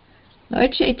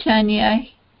 Lord Chaitanya,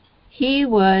 he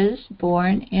was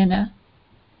born in a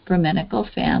Brahminical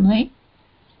family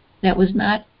that was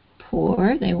not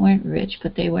poor. They weren't rich,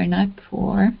 but they were not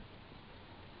poor.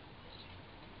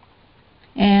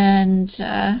 And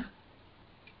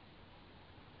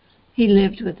he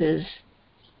lived with his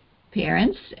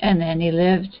parents, and then he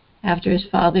lived, after his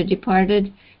father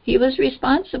departed, he was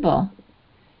responsible.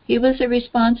 He was a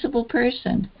responsible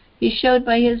person. He showed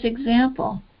by his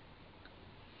example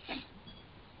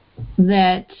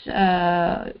that,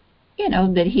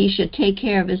 that he should take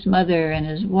care of his mother and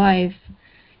his wife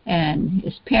and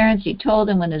his parents. He told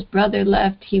him when his brother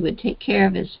left, he would take care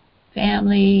of his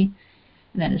family,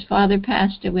 and then his father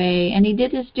passed away, and he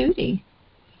did his duty.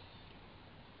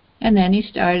 And then he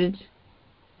started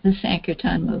the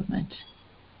Sankirtan movement.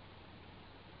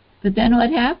 But then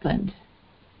what happened?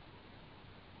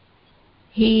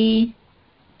 He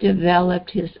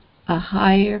developed a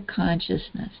higher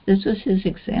consciousness. This was his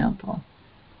example.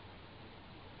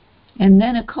 And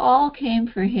then a call came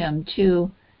for him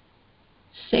to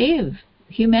save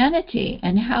humanity.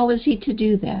 And how was he to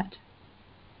do that?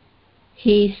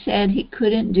 He said he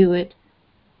couldn't do it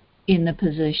in the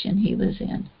position he was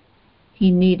in. He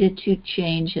needed to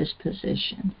change his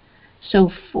position.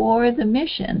 So for the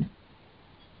mission,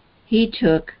 he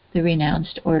took the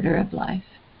renounced order of life.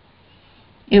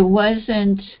 It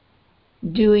wasn't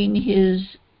doing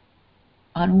his,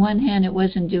 on one hand, it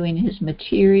wasn't doing his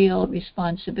material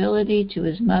responsibility to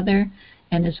his mother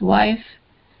and his wife,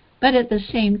 but at the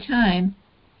same time,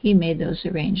 he made those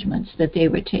arrangements that they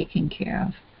were taken care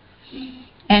of.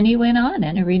 And he went on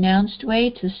in a renounced way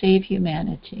to save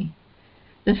humanity.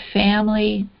 The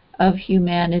family of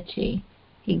humanity.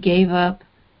 He gave up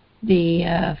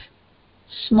the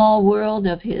small world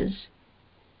of his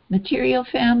material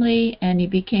family, and he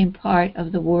became part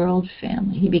of the world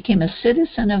family. He became a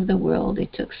citizen of the world. He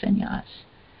took sannyas.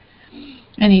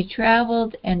 And he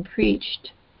traveled and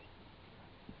preached.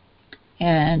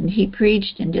 And he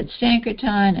preached and did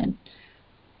Sankirtan and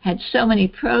had so many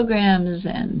programs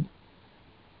and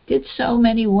did so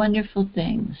many wonderful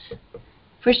things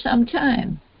for some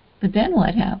time. But then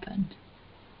what happened?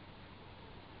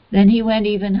 Then he went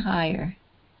even higher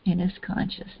in his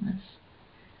consciousness.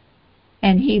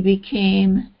 And he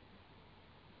became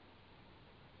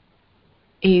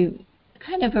a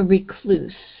kind of a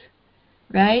recluse,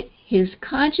 right? His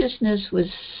consciousness was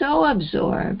so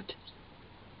absorbed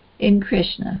in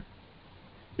Krishna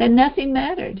that nothing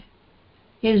mattered.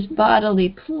 His bodily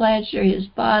pleasure, his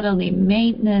bodily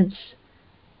maintenance,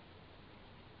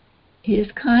 his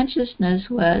consciousness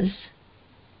was,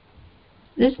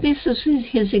 this was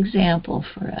his example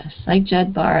for us, like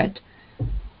Jad Bharat.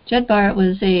 Jad Bharat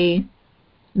was a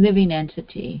living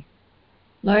entity.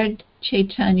 Lord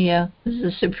Chaitanya was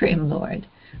the Supreme Lord.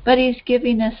 But he's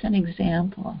giving us an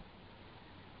example,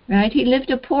 right? He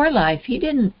lived a poor life. He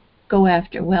didn't go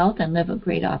after wealth and live a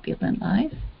great opulent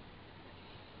life.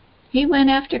 He went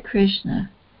after Krishna.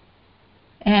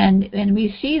 And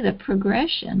we see the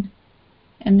progression.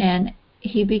 And then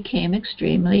he became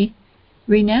extremely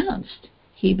renounced.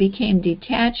 He became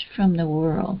detached from the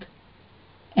world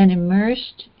and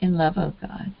immersed in love of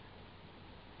God.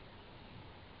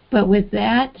 But with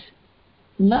that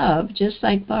love, just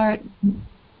like Bharat,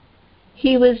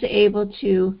 he was able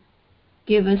to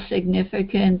give a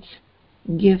significant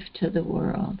gift to the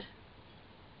world.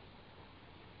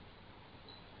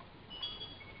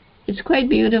 It's quite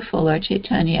beautiful, Lord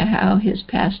Chaitanya, how his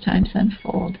pastimes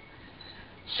unfold.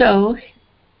 So,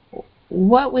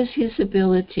 what was his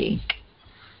ability?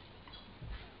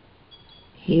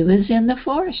 He was in the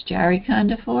forest,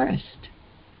 Jarikhanda forest,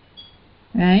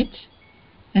 right?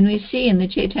 And we see in the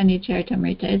Chaitanya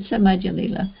Charitamrita, it's a Madhya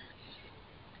Lila,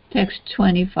 text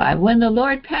 25, when the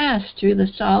Lord passed through the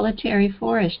solitary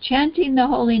forest, chanting the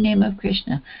holy name of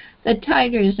Krishna, the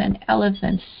tigers and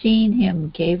elephants, seeing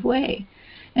him, gave way.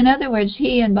 In other words,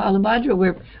 he and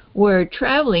Balabhadra were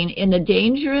traveling in a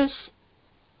dangerous,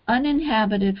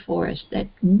 uninhabited forest that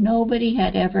nobody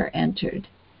had ever entered.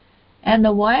 And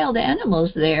the wild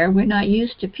animals there were not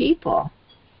used to people.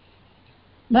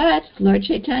 But Lord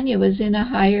Chaitanya was in a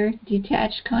higher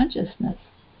detached consciousness.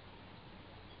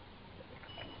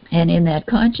 And in that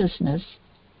consciousness,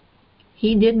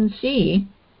 he didn't see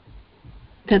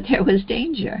that there was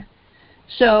danger.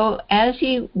 So as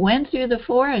he went through the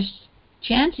forest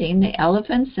chanting, the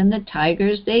elephants and the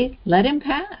tigers, they let him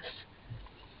pass.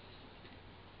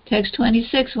 Text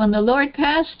 26, when the Lord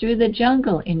passed through the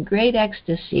jungle in great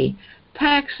ecstasy,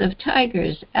 packs of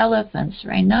tigers, elephants,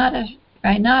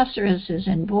 rhinoceroses,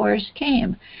 and boars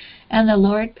came, and the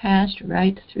Lord passed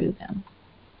right through them.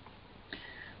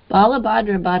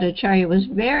 Balabhadra Bhattacharya was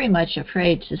very much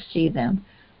afraid to see them,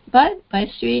 but by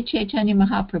Sri Chaitanya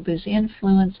Mahaprabhu's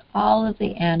influence, all of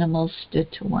the animals stood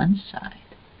to one side.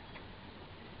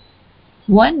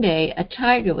 One day, a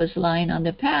tiger was lying on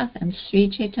the path, and Sri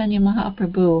Chaitanya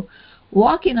Mahaprabhu,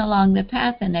 walking along the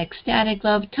path in ecstatic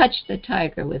love, touched the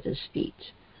tiger with his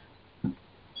feet.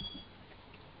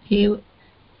 He,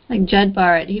 like Jud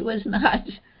Bharat, he was not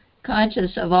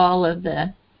conscious of all of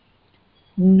the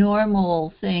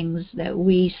normal things that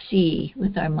we see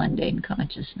with our mundane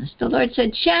consciousness. The Lord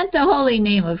said, chant the holy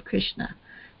name of Krishna.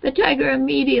 The tiger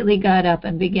immediately got up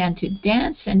and began to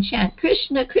dance and chant,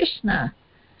 Krishna, Krishna.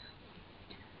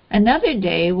 Another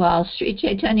day, while Sri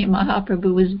Chaitanya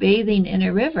Mahaprabhu was bathing in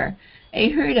a river, a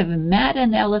herd of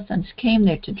maddened elephants came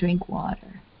there to drink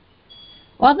water.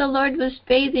 While the Lord was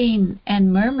bathing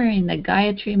and murmuring the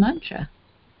Gayatri mantra,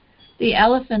 the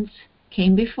elephants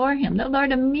came before him. The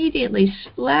Lord immediately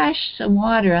splashed some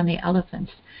water on the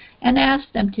elephants and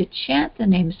asked them to chant the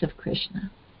names of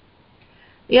Krishna.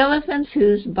 The elephants,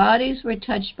 whose bodies were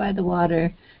touched by the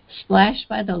water splashed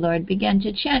by the Lord, began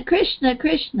to chant Krishna,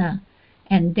 Krishna,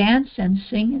 and dance and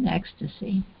sing in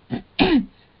ecstasy.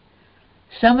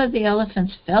 Some of the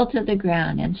elephants fell to the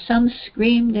ground, and some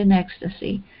screamed in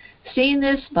ecstasy. Seeing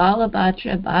this,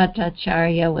 Balabhadra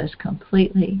Bhattacharya was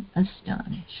completely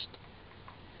astonished.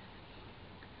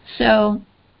 So,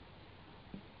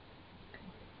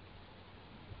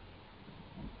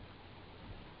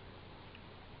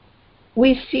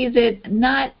 we see that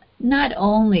not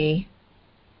only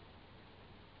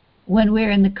when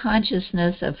we're in the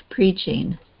consciousness of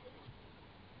preaching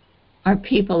are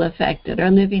people affected, are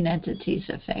living entities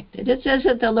affected. It says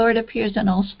that the Lord appears in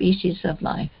all species of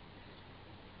life.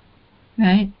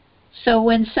 Right? So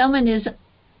when someone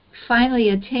finally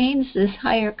attains this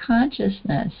higher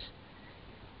consciousness,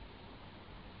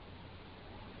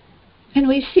 and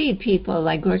we see people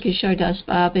like Gaura Das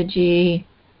Babaji,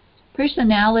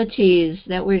 personalities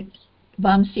that were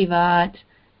Vamsivat,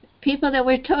 people that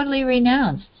were totally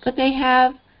renounced, but they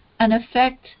have an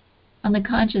effect on the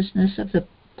consciousness of the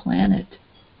planet.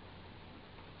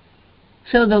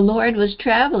 So the Lord was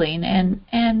traveling,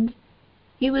 and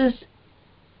he was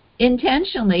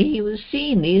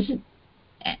seeing these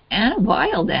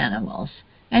wild animals,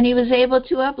 and he was able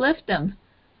to uplift them.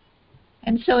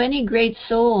 And so any great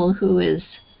soul who is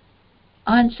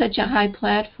on such a high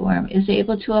platform is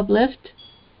able to uplift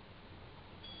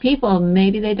people.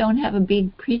 Maybe they don't have a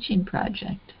big preaching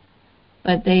project,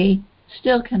 but they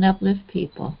still can uplift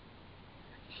people.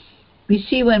 We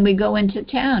see when we go into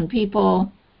town,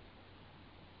 people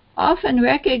often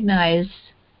recognize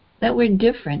that we're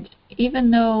different,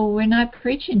 even though we're not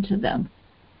preaching to them.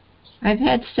 I've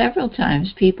had several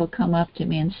times people come up to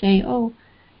me and say, oh,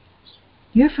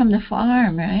 you're from the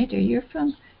farm, right? Or you're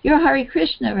Hare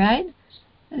Krishna, right?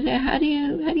 I say, how do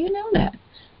you know that?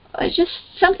 Oh, it's just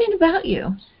something about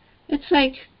you. It's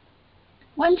like,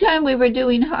 one time we were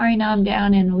doing Harinam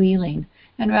down in Wheeling,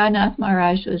 and Radhanath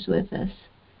Maharaj was with us.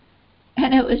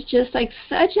 And it was just like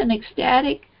such an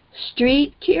ecstatic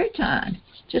street kirtan.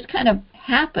 Just kind of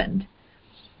happened.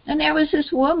 And there was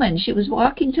this woman, she was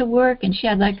walking to work, and she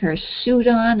had like her suit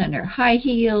on and her high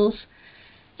heels.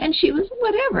 And she was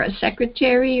whatever, a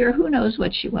secretary or who knows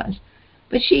what she was.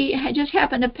 But she had just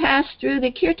happened to pass through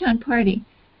the kirtan party.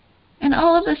 And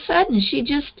all of a sudden, she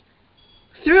just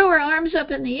threw her arms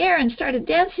up in the air and started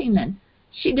dancing. And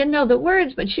she didn't know the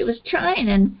words, but she was trying.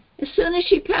 And as soon as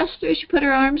she passed through, she put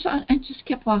her arms on and just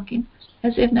kept walking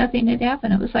as if nothing had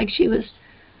happened. It was like she was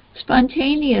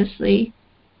instantaneously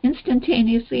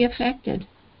affected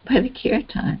by the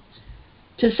kirtan,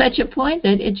 to such a point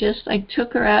that it just like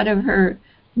took her out of her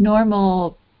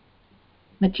normal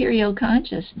material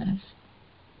consciousness.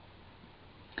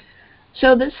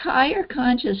 So this higher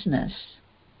consciousness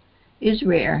is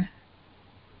rare.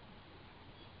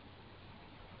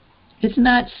 It's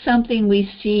not something we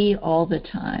see all the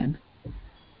time.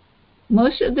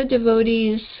 Most of the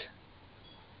devotees,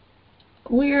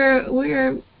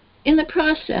 we're in the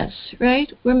process,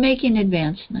 right? We're making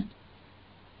advancement.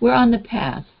 We're on the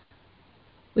path,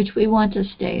 which we want to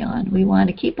stay on. We want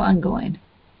to keep on going.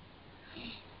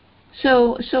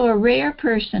 So a rare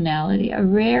personality, a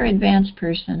rare advanced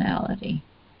personality,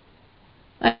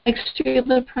 like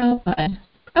Srila Prabhupada.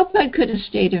 Prabhupada could have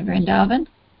stayed in Vrindavan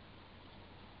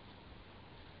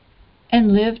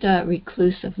and lived a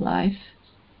reclusive life,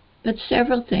 but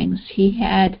several things. He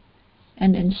had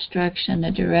an instruction,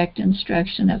 a direct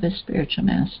instruction of his spiritual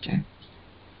master.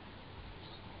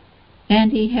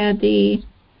 And he had the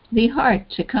heart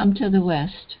to come to the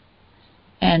West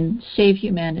and save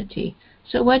humanity.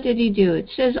 So what did he do? It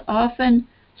says often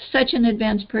such an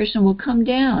advanced person will come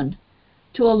down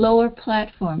to a lower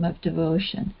platform of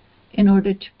devotion in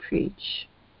order to preach.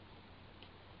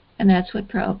 And that's what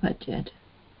Prabhupada did.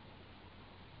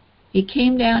 He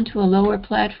came down to a lower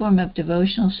platform of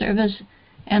devotional service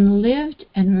and lived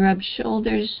and rubbed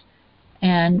shoulders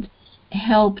and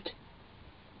helped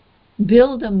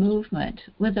build a movement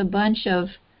with a bunch of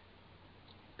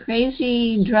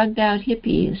crazy, drugged-out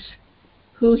hippies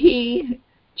who he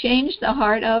changed the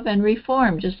heart of and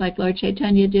reformed, just like Lord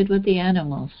Chaitanya did with the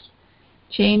animals.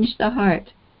 Changed the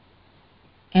heart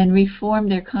and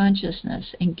reformed their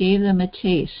consciousness and gave them a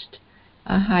taste,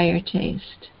 a higher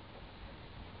taste.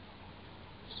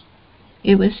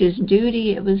 It was his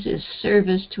duty, it was his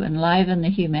service to enliven the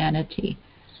humanity,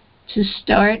 to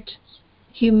start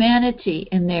humanity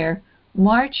in their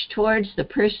march towards the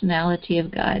personality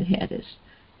of Godhead, is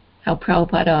how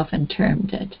Prabhupada often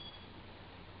termed it.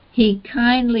 He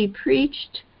kindly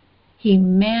preached, he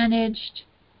managed,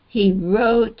 he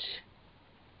wrote,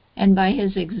 and by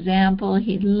his example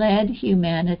he led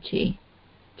humanity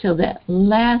till that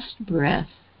last breath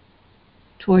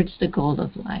towards the goal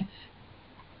of life.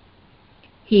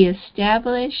 He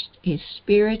established a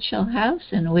spiritual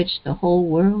house in which the whole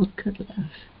world could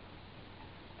live.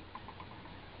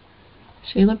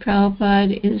 Srila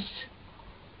Prabhupada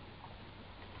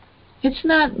it's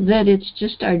not that it's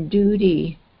just our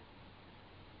duty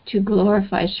to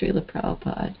glorify Srila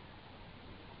Prabhupada.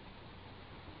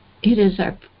 It is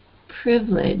our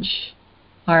privilege,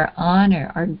 our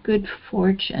honor, our good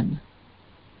fortune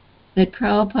that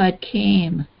Prabhupada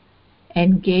came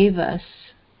and gave us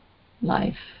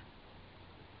life.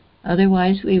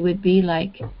 Otherwise we would be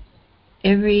like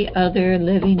every other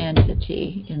living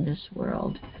entity in this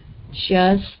world,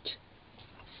 just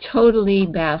totally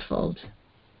baffled,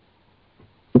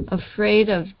 afraid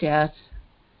of death,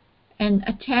 and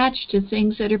attached to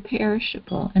things that are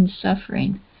perishable and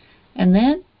suffering. And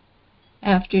then,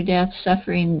 after death,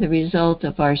 suffering the result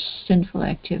of our sinful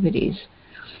activities.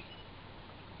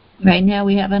 Right now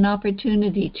we have an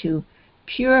opportunity to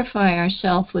purify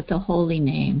ourselves with the holy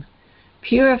name,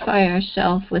 purify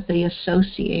ourselves with the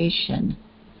association,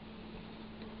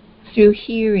 through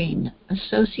hearing,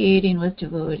 associating with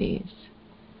devotees.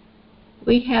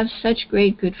 We have such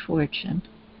great good fortune.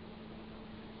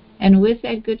 And with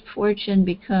that good fortune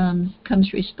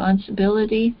comes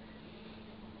responsibility,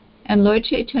 and Lord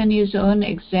Chaitanya's own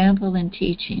example and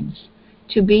teachings,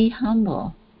 to be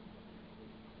humble,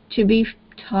 to be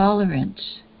tolerant,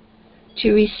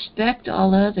 to respect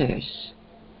all others.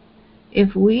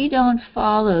 If we don't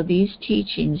follow these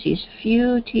teachings, these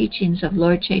few teachings of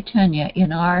Lord Chaitanya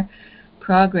in our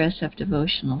progress of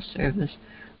devotional service,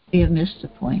 we have missed the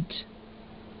point.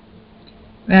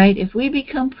 Right? If we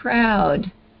become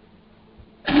proud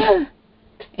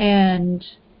and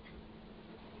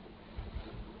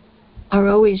are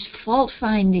always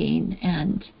fault-finding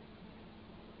and,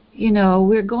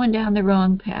 we're going down the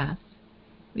wrong path.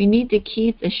 We need to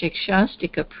keep the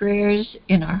Shikshastika prayers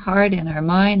in our heart, in our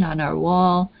mind, on our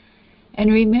wall,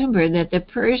 and remember that the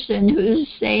person who's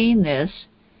saying this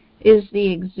is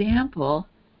the example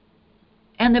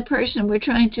and the person we're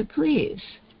trying to please.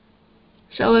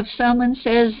 So if someone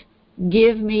says,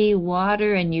 give me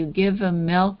water, and you give them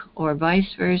milk, or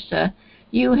vice versa,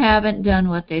 you haven't done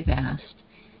what they've asked.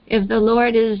 If the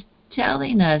Lord is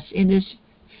telling us in His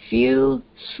few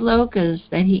slokas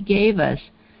that He gave us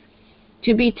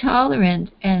to be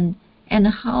tolerant and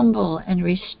humble and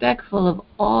respectful of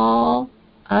all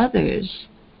others,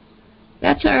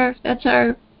 that's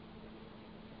our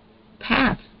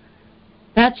path.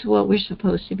 That's what we're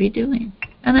supposed to be doing.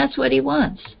 And that's what He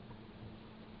wants.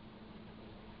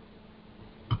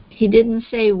 He didn't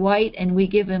say white and we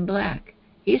give Him black.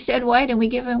 He said white and we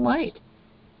give Him white.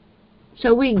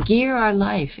 So we gear our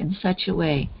life in such a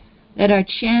way that our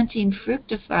chanting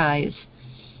fructifies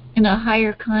in a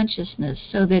higher consciousness,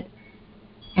 so that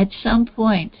at some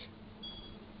point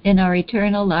in our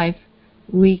eternal life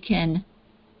we can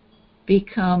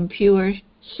become pure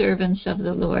servants of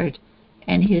the Lord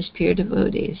and His pure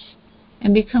devotees,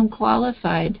 and become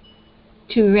qualified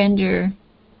to render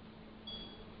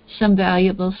some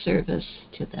valuable service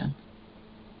to them.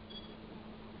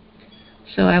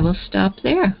 So I will stop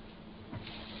there.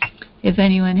 If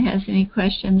anyone has any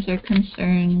questions or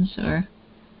concerns or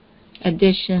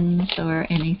additions or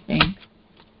anything.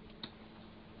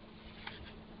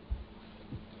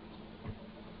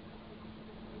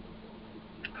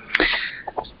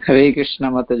 Hare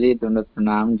Krishna Mataji, Dundat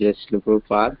Pranam, Jai Shri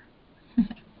Prabhupada.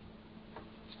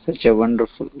 Such a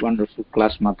wonderful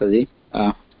class, Mataji.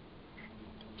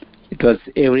 It was,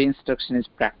 every instruction is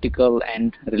practical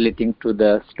and relating to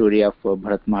the story of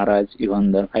Bharat Maharaj.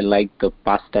 Even I like the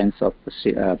pastimes of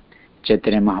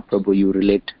Chaitanya Mahaprabhu you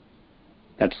relate.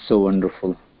 That's so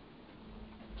wonderful.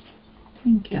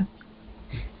 Thank you.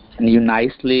 And you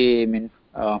nicely,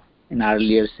 in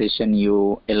earlier session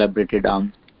you elaborated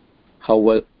on how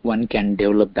one can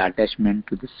develop the attachment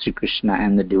to the Sri Krishna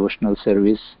and the devotional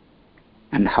service,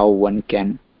 and how one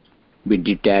can be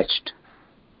detached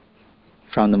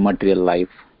from the material life.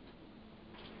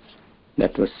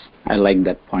 I like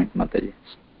that point, Mataji.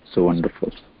 So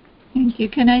wonderful. Thank you.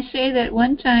 Can I say that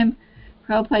one time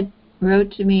Prabhupada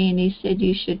wrote to me and he said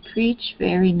you should preach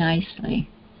very nicely,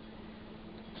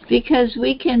 because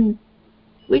we can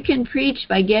preach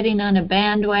by getting on a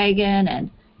bandwagon, and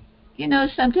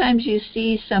sometimes you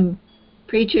see some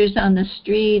preachers on the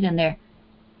street and they're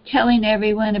telling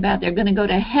everyone about they're going to go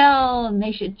to hell and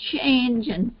they should change,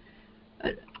 and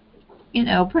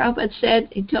Prabhupada said,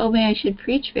 he told me I should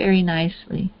preach very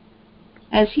nicely,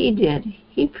 as he did.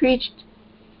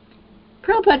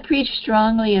 Prabhupada preached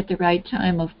strongly at the right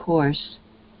time, of course,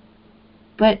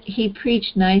 but he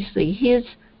preached nicely. His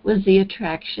was the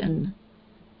attraction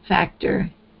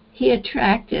factor. He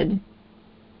attracted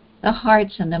the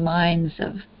hearts and the minds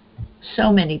of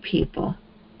so many people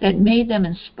that made them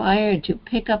inspired to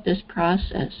pick up this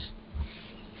process.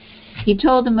 He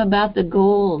told them about the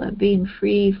goal of being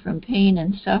free from pain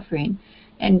and suffering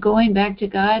and going back to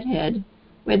Godhead,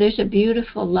 where there's a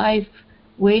beautiful life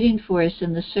waiting for us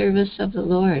in the service of the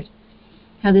Lord.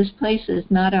 How this place is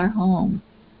not our home.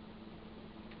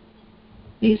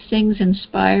 These things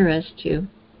inspire us to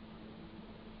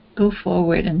go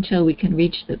forward until we can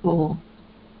reach the goal.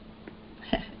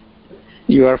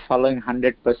 You are following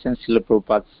 100% Srila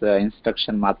Prabhupada's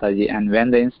instruction, Mataji, and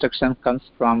when the instruction comes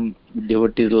from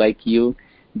devotees like you,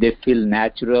 they feel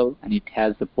natural and it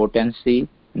has the potency,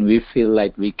 and we feel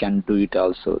like we can do it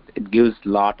also. It gives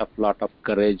lot of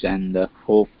courage and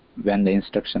hope when the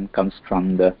instruction comes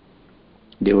from the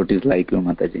devotees like you,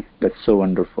 Mataji. That's so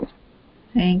wonderful.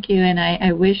 Thank you, and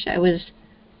I wish I was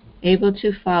able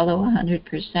to follow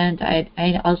 100%.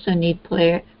 I also need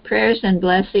prayers and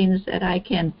blessings that I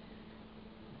can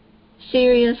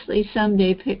seriously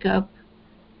someday pick up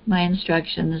my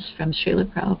instructions from Srila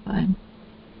Prabhupada.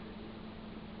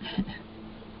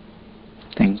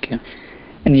 Thank you.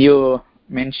 And you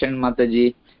mentioned,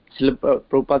 Mataji, Srila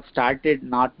Prabhupada started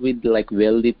not with like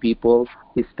wealthy people.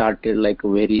 He started like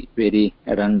very, very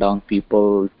run-down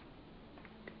people,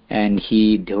 and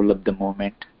he developed the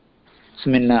movement.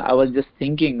 So I was just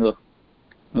thinking,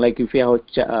 like if you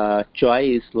have a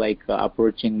choice, like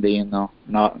approaching the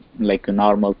not like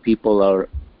normal people or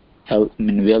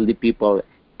wealthy people,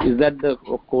 is that the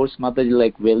of course, Mataji,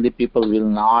 like wealthy people will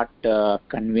not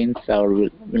convince or will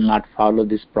not follow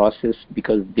this process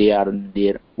because they are in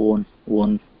their own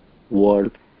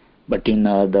world, but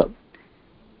the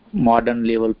modern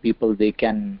level people, they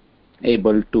can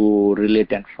able to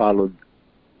relate and follow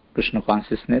Krishna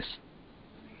consciousness.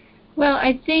 Well,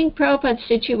 I think Prabhupada's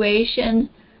situation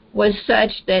was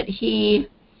such that he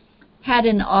had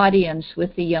an audience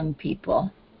with the young people.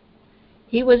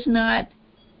 He was not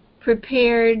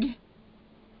prepared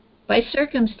by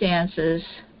circumstances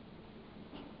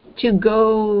to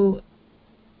go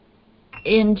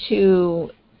into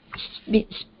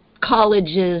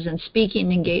colleges and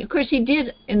speaking engagement. Of course, he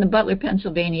did in the Butler,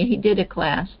 Pennsylvania, he did a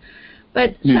class.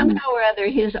 But somehow or other,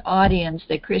 his audience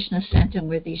that Krishna sent him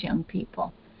were these young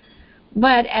people.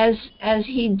 But as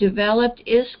he developed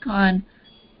ISKCON,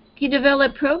 he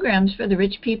developed programs for the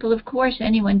rich people. Of course,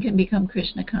 anyone can become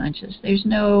Krishna conscious. There's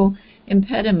no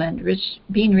impediment.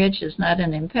 Being rich is not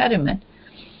an impediment.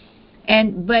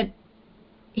 But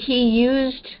he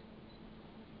used,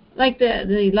 like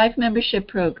the life membership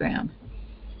program,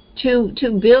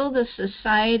 to build a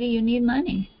society. You need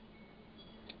money.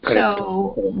 Correct.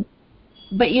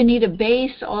 But you need a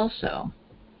base also.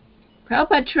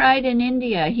 Prabhupada tried in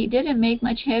India. He didn't make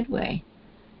much headway.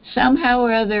 Somehow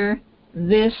or other,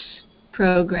 this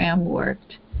program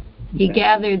worked. He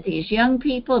gathered these young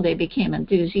people. They became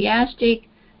enthusiastic.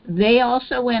 They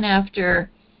also went after,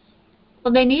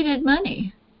 well, they needed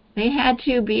money. They had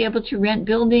to be able to rent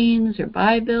buildings or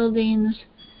buy buildings.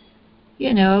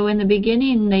 In the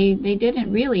beginning, they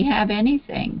didn't really have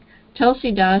anything.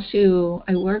 Tulsi Das, who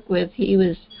I work with, he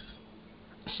was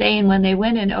saying when they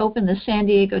went and opened the San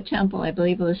Diego Temple, I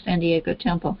believe it was San Diego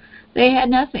Temple, they had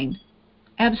nothing,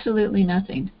 absolutely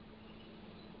nothing.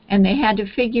 And they had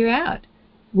to figure out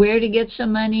where to get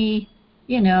some money.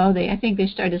 I think they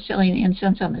started selling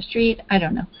incense on the street. I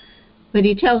don't know. But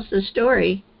he tells the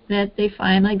story that they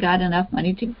finally got enough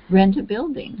money to rent a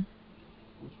building.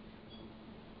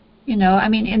 In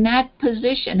that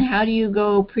position, how do you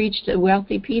go preach to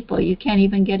wealthy people? You can't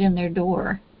even get in their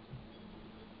door.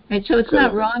 Right? So it's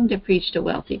not wrong to preach to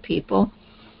wealthy people,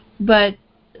 but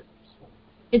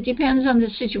it depends on the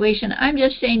situation. I'm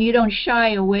just saying you don't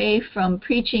shy away from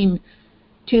preaching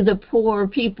to the poor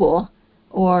people,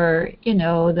 or,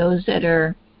 those that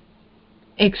are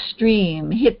extreme,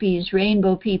 hippies,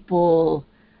 rainbow people,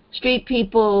 street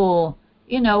people.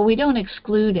 We don't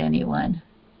exclude anyone.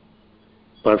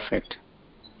 Perfect.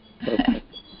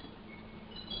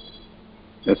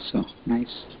 That's so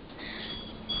nice.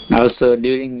 Also,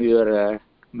 during your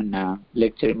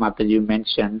lecture, Mataji, you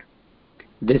mentioned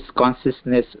this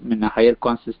consciousness, higher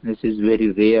consciousness is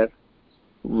very rare.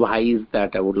 Why is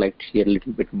that? I would like to hear a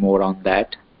little bit more on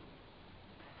that.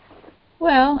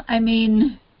 Well,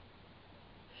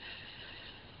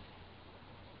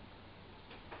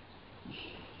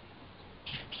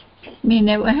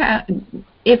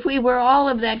 if we were all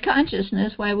of that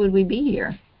consciousness, why would we be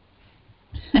here?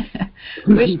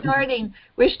 We're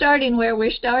starting where we're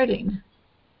starting.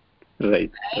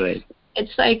 Right.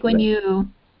 It's like when you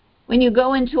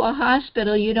go into a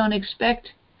hospital, you don't expect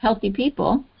healthy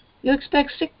people, you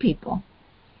expect sick people.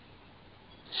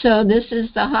 So this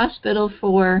is the hospital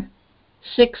for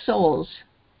sick souls,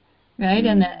 right?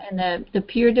 And the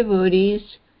pure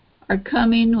devotees are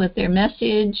coming with their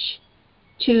message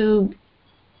to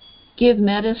give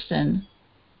medicine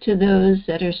to those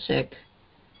that are sick,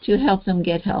 to help them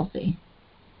get healthy.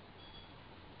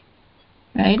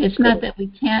 Right? It's not that we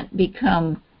can't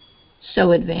become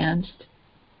so advanced.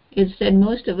 It's that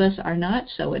most of us are not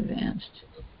so advanced.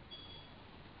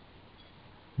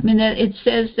 It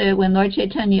says that when Lord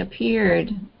Chaitanya appeared,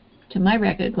 to my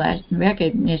recollection,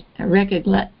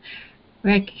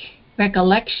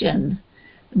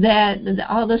 that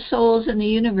all the souls in the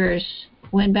universe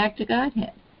went back to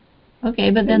Godhead.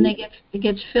 Okay, but then it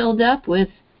gets filled up with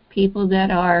people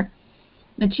that are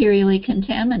materially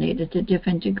contaminated to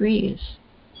different degrees.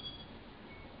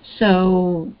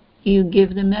 So you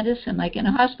give them medicine, like in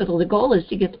a hospital. The goal is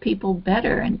to get the people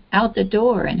better and out the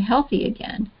door and healthy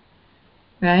again,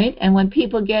 right? And when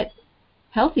people get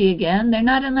healthy again, they're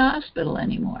not in the hospital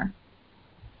anymore.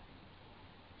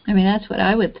 That's what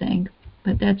I would think,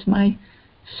 but that's my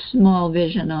small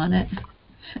vision on it.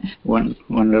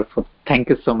 Wonderful. Thank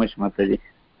you so much, Mataji.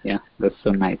 Yeah, that's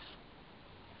so nice.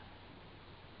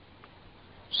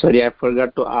 Sorry, I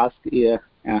forgot to ask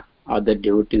other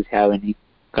devotees have any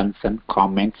concern,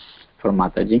 comments for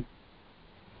Mataji.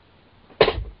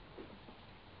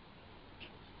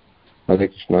 Hare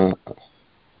Krishna,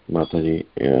 Mataji.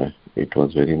 It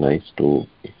was very nice to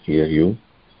hear you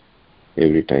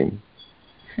every time.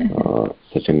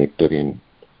 Such a nectarian,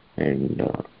 and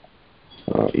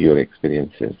your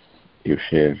experiences you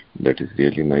share, that is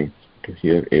really nice to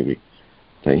hear every.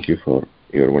 Thank you for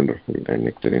your wonderful and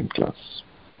nectarian class.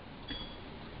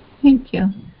 Thank you.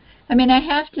 I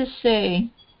have to say,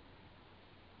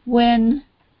 when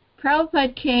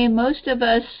Prabhupada came, most of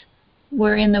us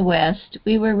were in the West.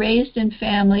 We were raised in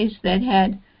families that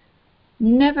had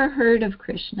never heard of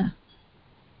Krishna.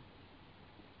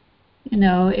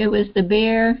 It was the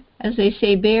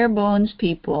bare bones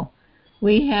people.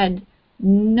 We had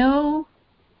no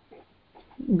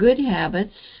good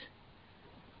habits.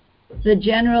 The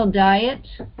general diet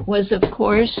was, of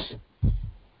course,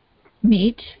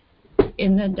 meat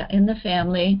in the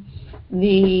family.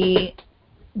 The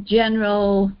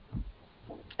general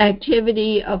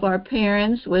activity of our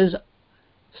parents was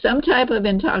some type of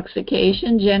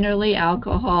intoxication, generally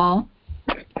alcohol,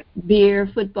 beer,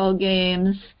 football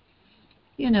games.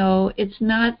 It's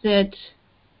not that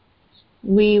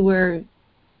we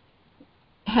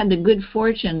had the good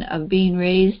fortune of being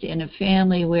raised in a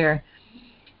family where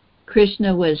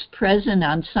Krishna was present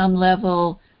on some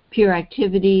level, pure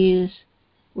activities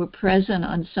were present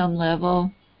on some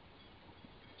level.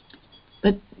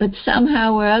 But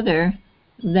somehow or other,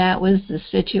 that was the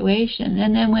situation.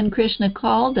 And then when Krishna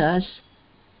called us,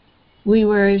 we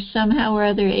were somehow or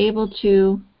other able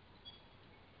to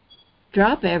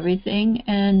drop everything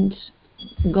and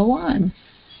go on.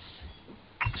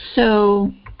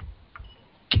 So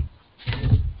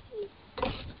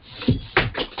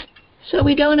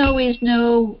we don't always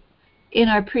know in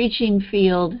our preaching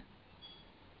field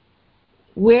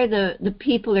where the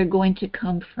people are going to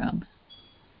come from.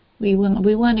 We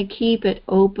want to keep it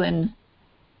open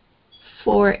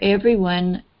for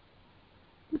everyone.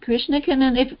 Krishna can,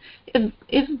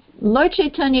 if Lord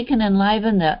Chaitanya can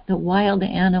enliven the wild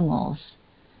animals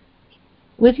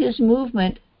with his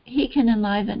movement, he can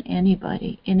enliven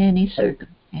anybody in any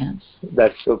circumstance.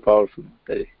 That's so powerful.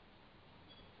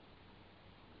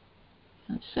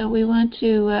 So we want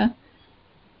to,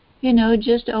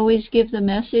 just always give the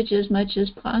message as much as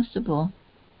possible.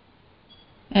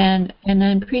 And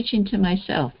I'm preaching to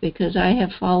myself, because I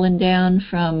have fallen down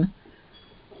from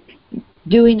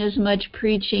doing as much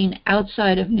preaching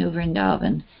outside of New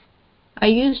Vrindavan. I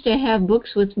used to have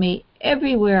books with me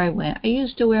everywhere I went. I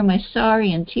used to wear my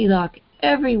sari and tilak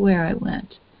everywhere I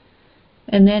went.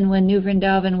 And then when New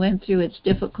Vrindavan went through its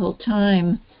difficult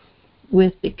time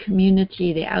with the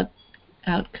community, the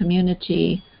out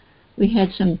community, we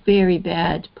had some very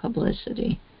bad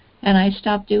publicity. And I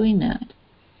stopped doing that.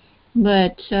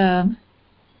 But,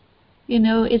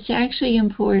 it's actually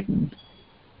important.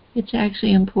 It's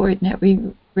actually important that we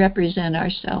represent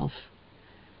ourselves.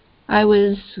 I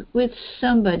was with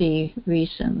somebody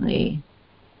recently,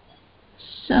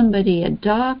 a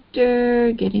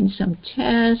doctor, getting some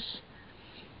tests,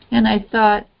 and I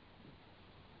thought,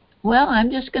 well, I'm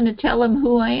just going to tell him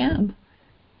who I am.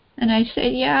 And I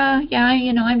said, yeah,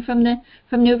 I'm from New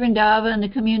Vrindavan, the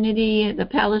community, the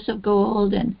Palace of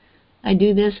Gold, and I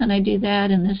do this and I do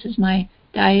that, and this is my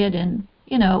diet. And,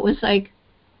 it was like,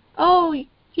 oh,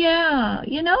 yeah,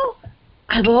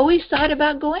 I've always thought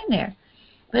about going there.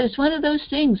 But it's one of those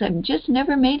things. I've just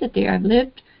never made it there. I've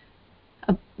lived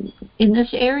in this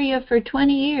area for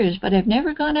 20 years, but I've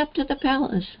never gone up to the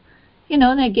palace.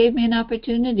 And they gave me an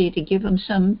opportunity to give them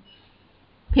some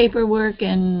paperwork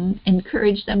and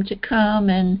encourage them to come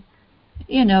and,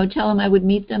 tell them I would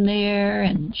meet them there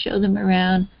and show them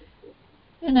around.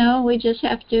 We just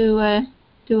have to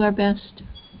do our best.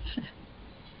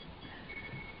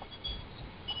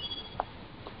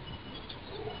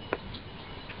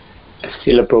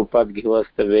 Srila Prabhupada gave us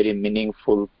the very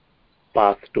meaningful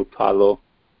path to follow,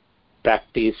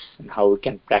 practice, and how we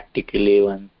can practically live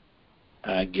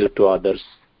and give to others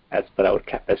as per our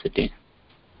capacity.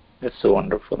 That's so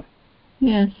wonderful.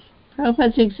 Yes,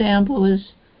 Prabhupada's example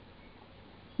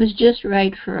was just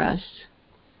right for us.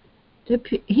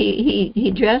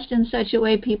 He dressed in such a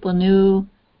way people knew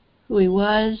who he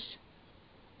was,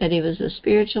 that he was a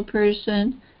spiritual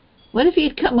person. What if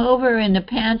he'd come over in the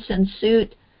pants and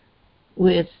suit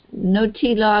with no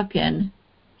tilak, and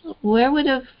where would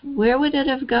it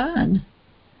have gone?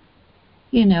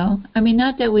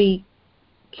 Not that we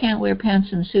can't wear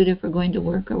pants and suit if we're going to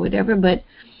work or whatever, but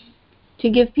to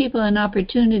give people an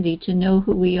opportunity to know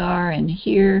who we are and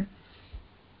hear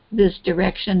this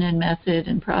direction and method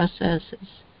and processes.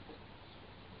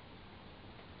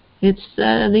 It's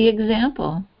the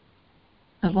example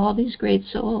of all these great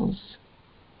souls.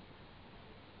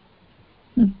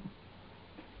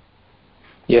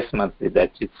 Yes, Mataji,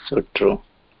 that is so true.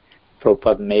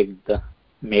 Prabhupada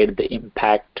made the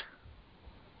impact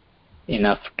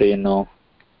enough to,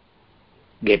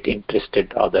 get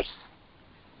interested others.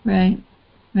 Right.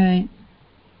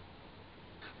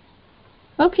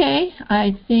 Okay,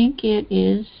 I think it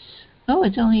is. Oh,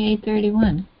 it's only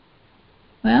 8:31.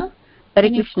 Well, Hare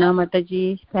Krishna,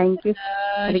 Mataji. Thank you.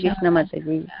 Hare Krishna,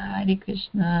 Mataji. Hare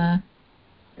Krishna.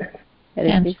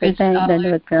 Hare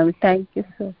Krishna. Thank you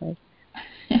so much.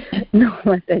 No,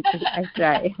 Mataji, I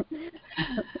try.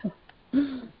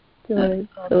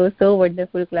 So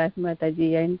wonderful class,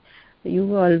 Mataji, and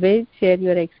you always share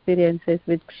your experiences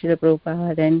with Srila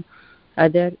Prabhupada and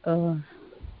other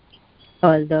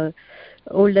all the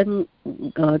olden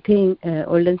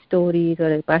olden stories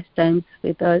or pastimes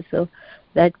with us. So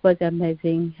that was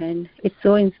amazing, and it's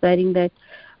so inspiring that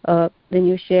when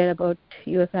you share about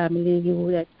your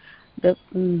family,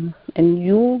 and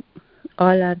you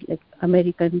all are like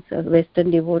Americans,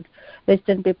 Western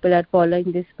people are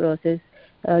following this process,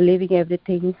 leaving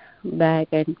everything back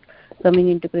and coming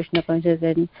into Krishna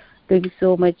consciousness and doing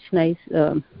so much nice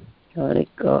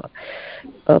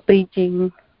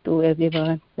preaching to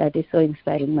everyone. That is so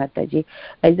inspiring, Mataji.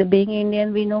 As a being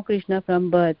Indian, we know Krishna from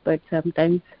birth, but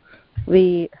sometimes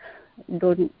we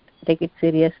don't take it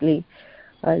seriously.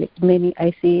 Like many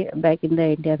I see back in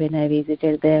the India when I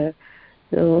visited there.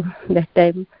 So that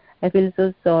time I feel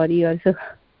so sorry, also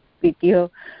pity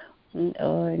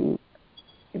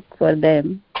for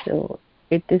them. So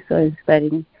it is so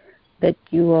inspiring that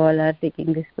you all are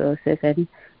taking this process and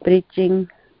preaching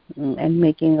and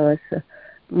making us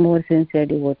more sincere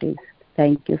devotees.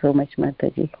 Thank you so much,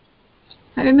 Mataji.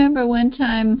 I remember one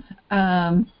time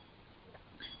I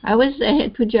was the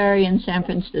head pujari in San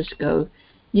Francisco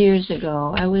years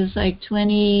ago. I was like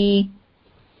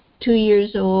 22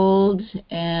 years old,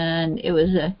 and it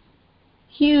was a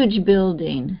huge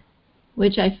building,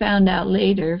 which I found out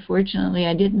later. Fortunately,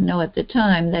 I didn't know at the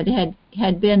time that it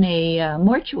had been a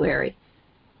mortuary,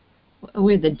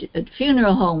 where a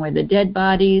funeral home where the dead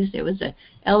bodies. There was an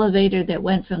elevator that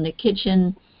went from the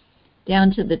kitchen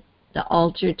down to the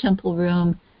altar temple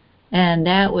room, and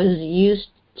that was used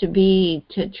to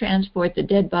transport the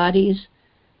dead bodies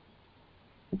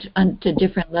to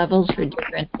different levels for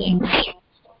different things.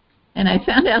 And I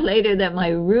found out later that my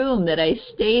room that I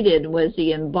stayed in was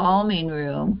the embalming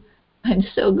room I'm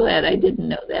so glad I didn't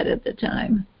know that at the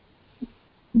time.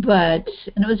 And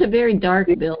it was a very dark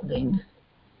building.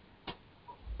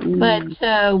 But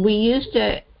we used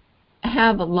to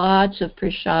have lots of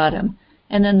prasadam,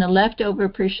 and then the leftover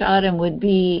prasadam would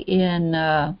be in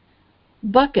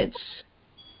buckets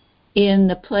in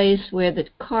the place where the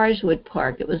cars would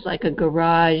park. It was like a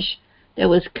garage that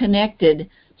was connected.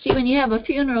 See, when you have a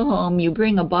funeral home, you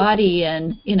bring a body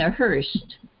in a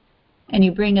hearse, and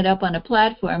you bring it up on a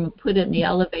platform and put it in the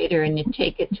elevator, and you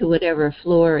take it to whatever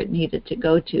floor it needed to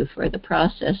go to for the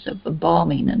process of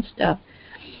embalming and stuff.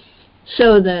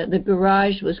 So the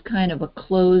garage was kind of a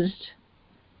closed,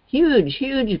 huge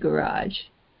garage,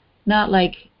 not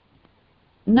like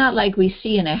we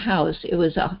see in a house. It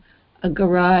was a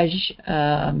garage,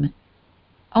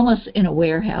 almost in a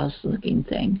warehouse looking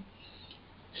thing.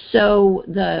 So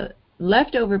the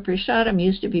leftover prasadam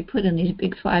used to be put in these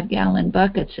big 5-gallon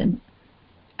buckets and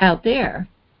out there.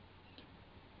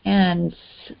 And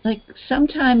like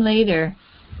sometime later,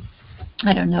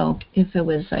 I don't know if it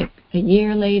was like a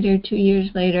year later, 2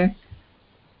 years later,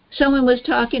 someone was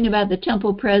talking about the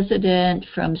temple president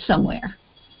from somewhere.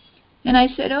 And I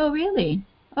said, "Oh, really?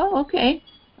 Oh, okay.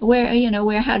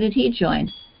 How did he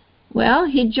join?" Well,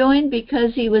 he joined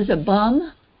because he was a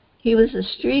bum. He was a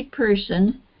street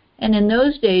person. And in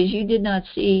those days, you did not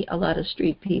see a lot of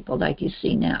street people like you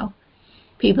see now.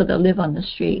 People that live on the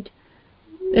street.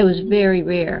 It was very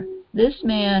rare. This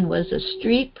man was a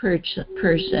street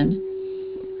person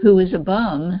who was a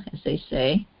bum, as they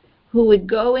say, who would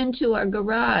go into our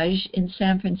garage in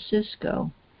San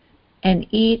Francisco and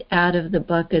eat out of the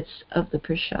buckets of the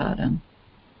prasadam.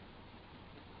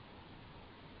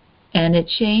 And it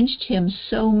changed him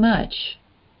so much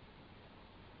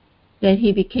that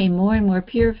he became more and more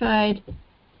purified,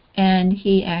 and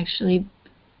he actually,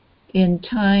 in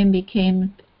time,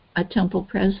 became a temple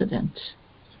president.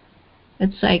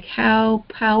 It's like how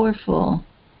powerful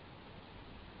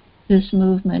this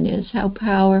movement is, how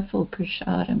powerful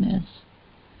prasadam is.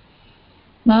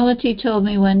 Malati told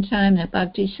me one time that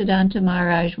Bhaktisiddhanta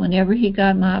Maharaj, whenever he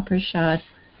got Mahaprasad,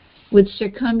 would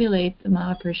circumambulate the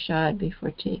Mahaprasad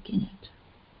before taking it.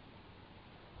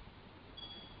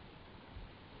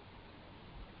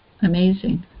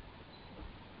 Amazing.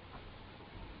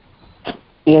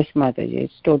 Yes, Mataji,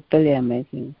 it's totally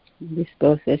amazing. This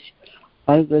process,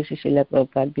 all goes to Srila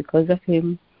Prabhupada. Because of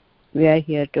him, we are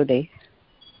here today.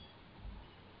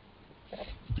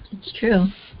 It's true.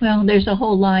 Well, there's a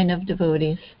whole line of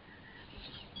devotees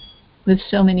with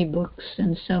so many books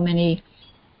and so many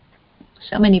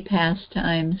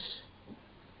pastimes.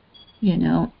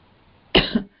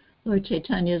 Lord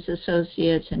Chaitanya's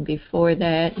associates, and before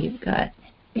that, you've got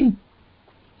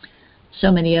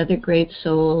so many other great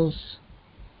souls.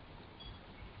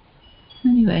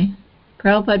 Anyway,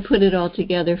 Prabhupada put it all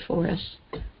together for us.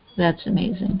 That's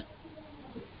amazing.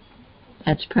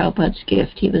 That's Prabhupada's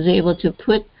gift. He was able to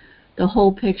put the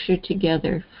whole picture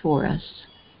together for us.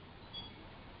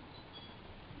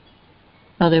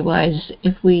 Otherwise,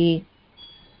 if we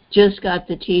just got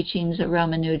the teachings of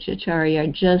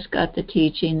Ramanujacharya, just got the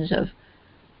teachings of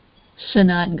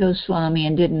Sanatana Goswami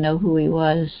and didn't know who he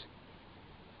was,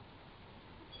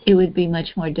 it would be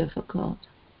much more difficult.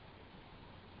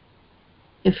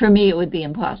 For me, it would be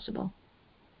impossible.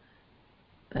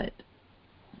 But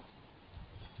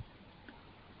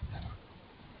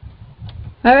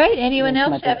all right, anyone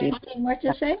else have anything more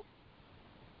to say?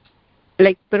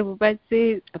 Like Prabhupada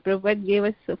gave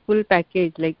us a full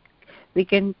package. Like we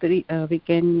can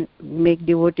make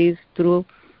devotees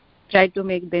try to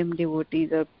make them devotees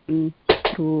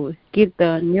through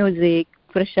kirtan, music,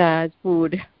 prasad,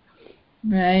 food,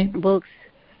 right, books,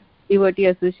 devotee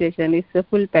association. It's a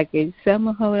full package.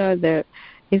 Somehow or other,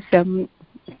 if some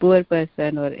poor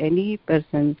person or any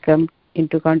person come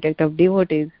into contact of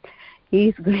devotees, he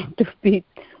is going to be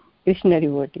Krishna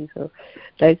devotee. So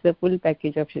that's the full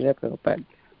package of Srila Prabhupada.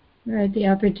 Right, the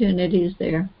opportunity is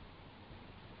there.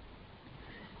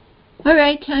 All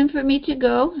right, time for me to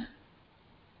go.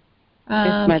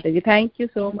 Yes, Mataji, thank you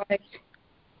so much.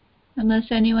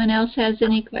 Unless anyone else has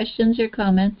any questions or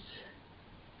comments.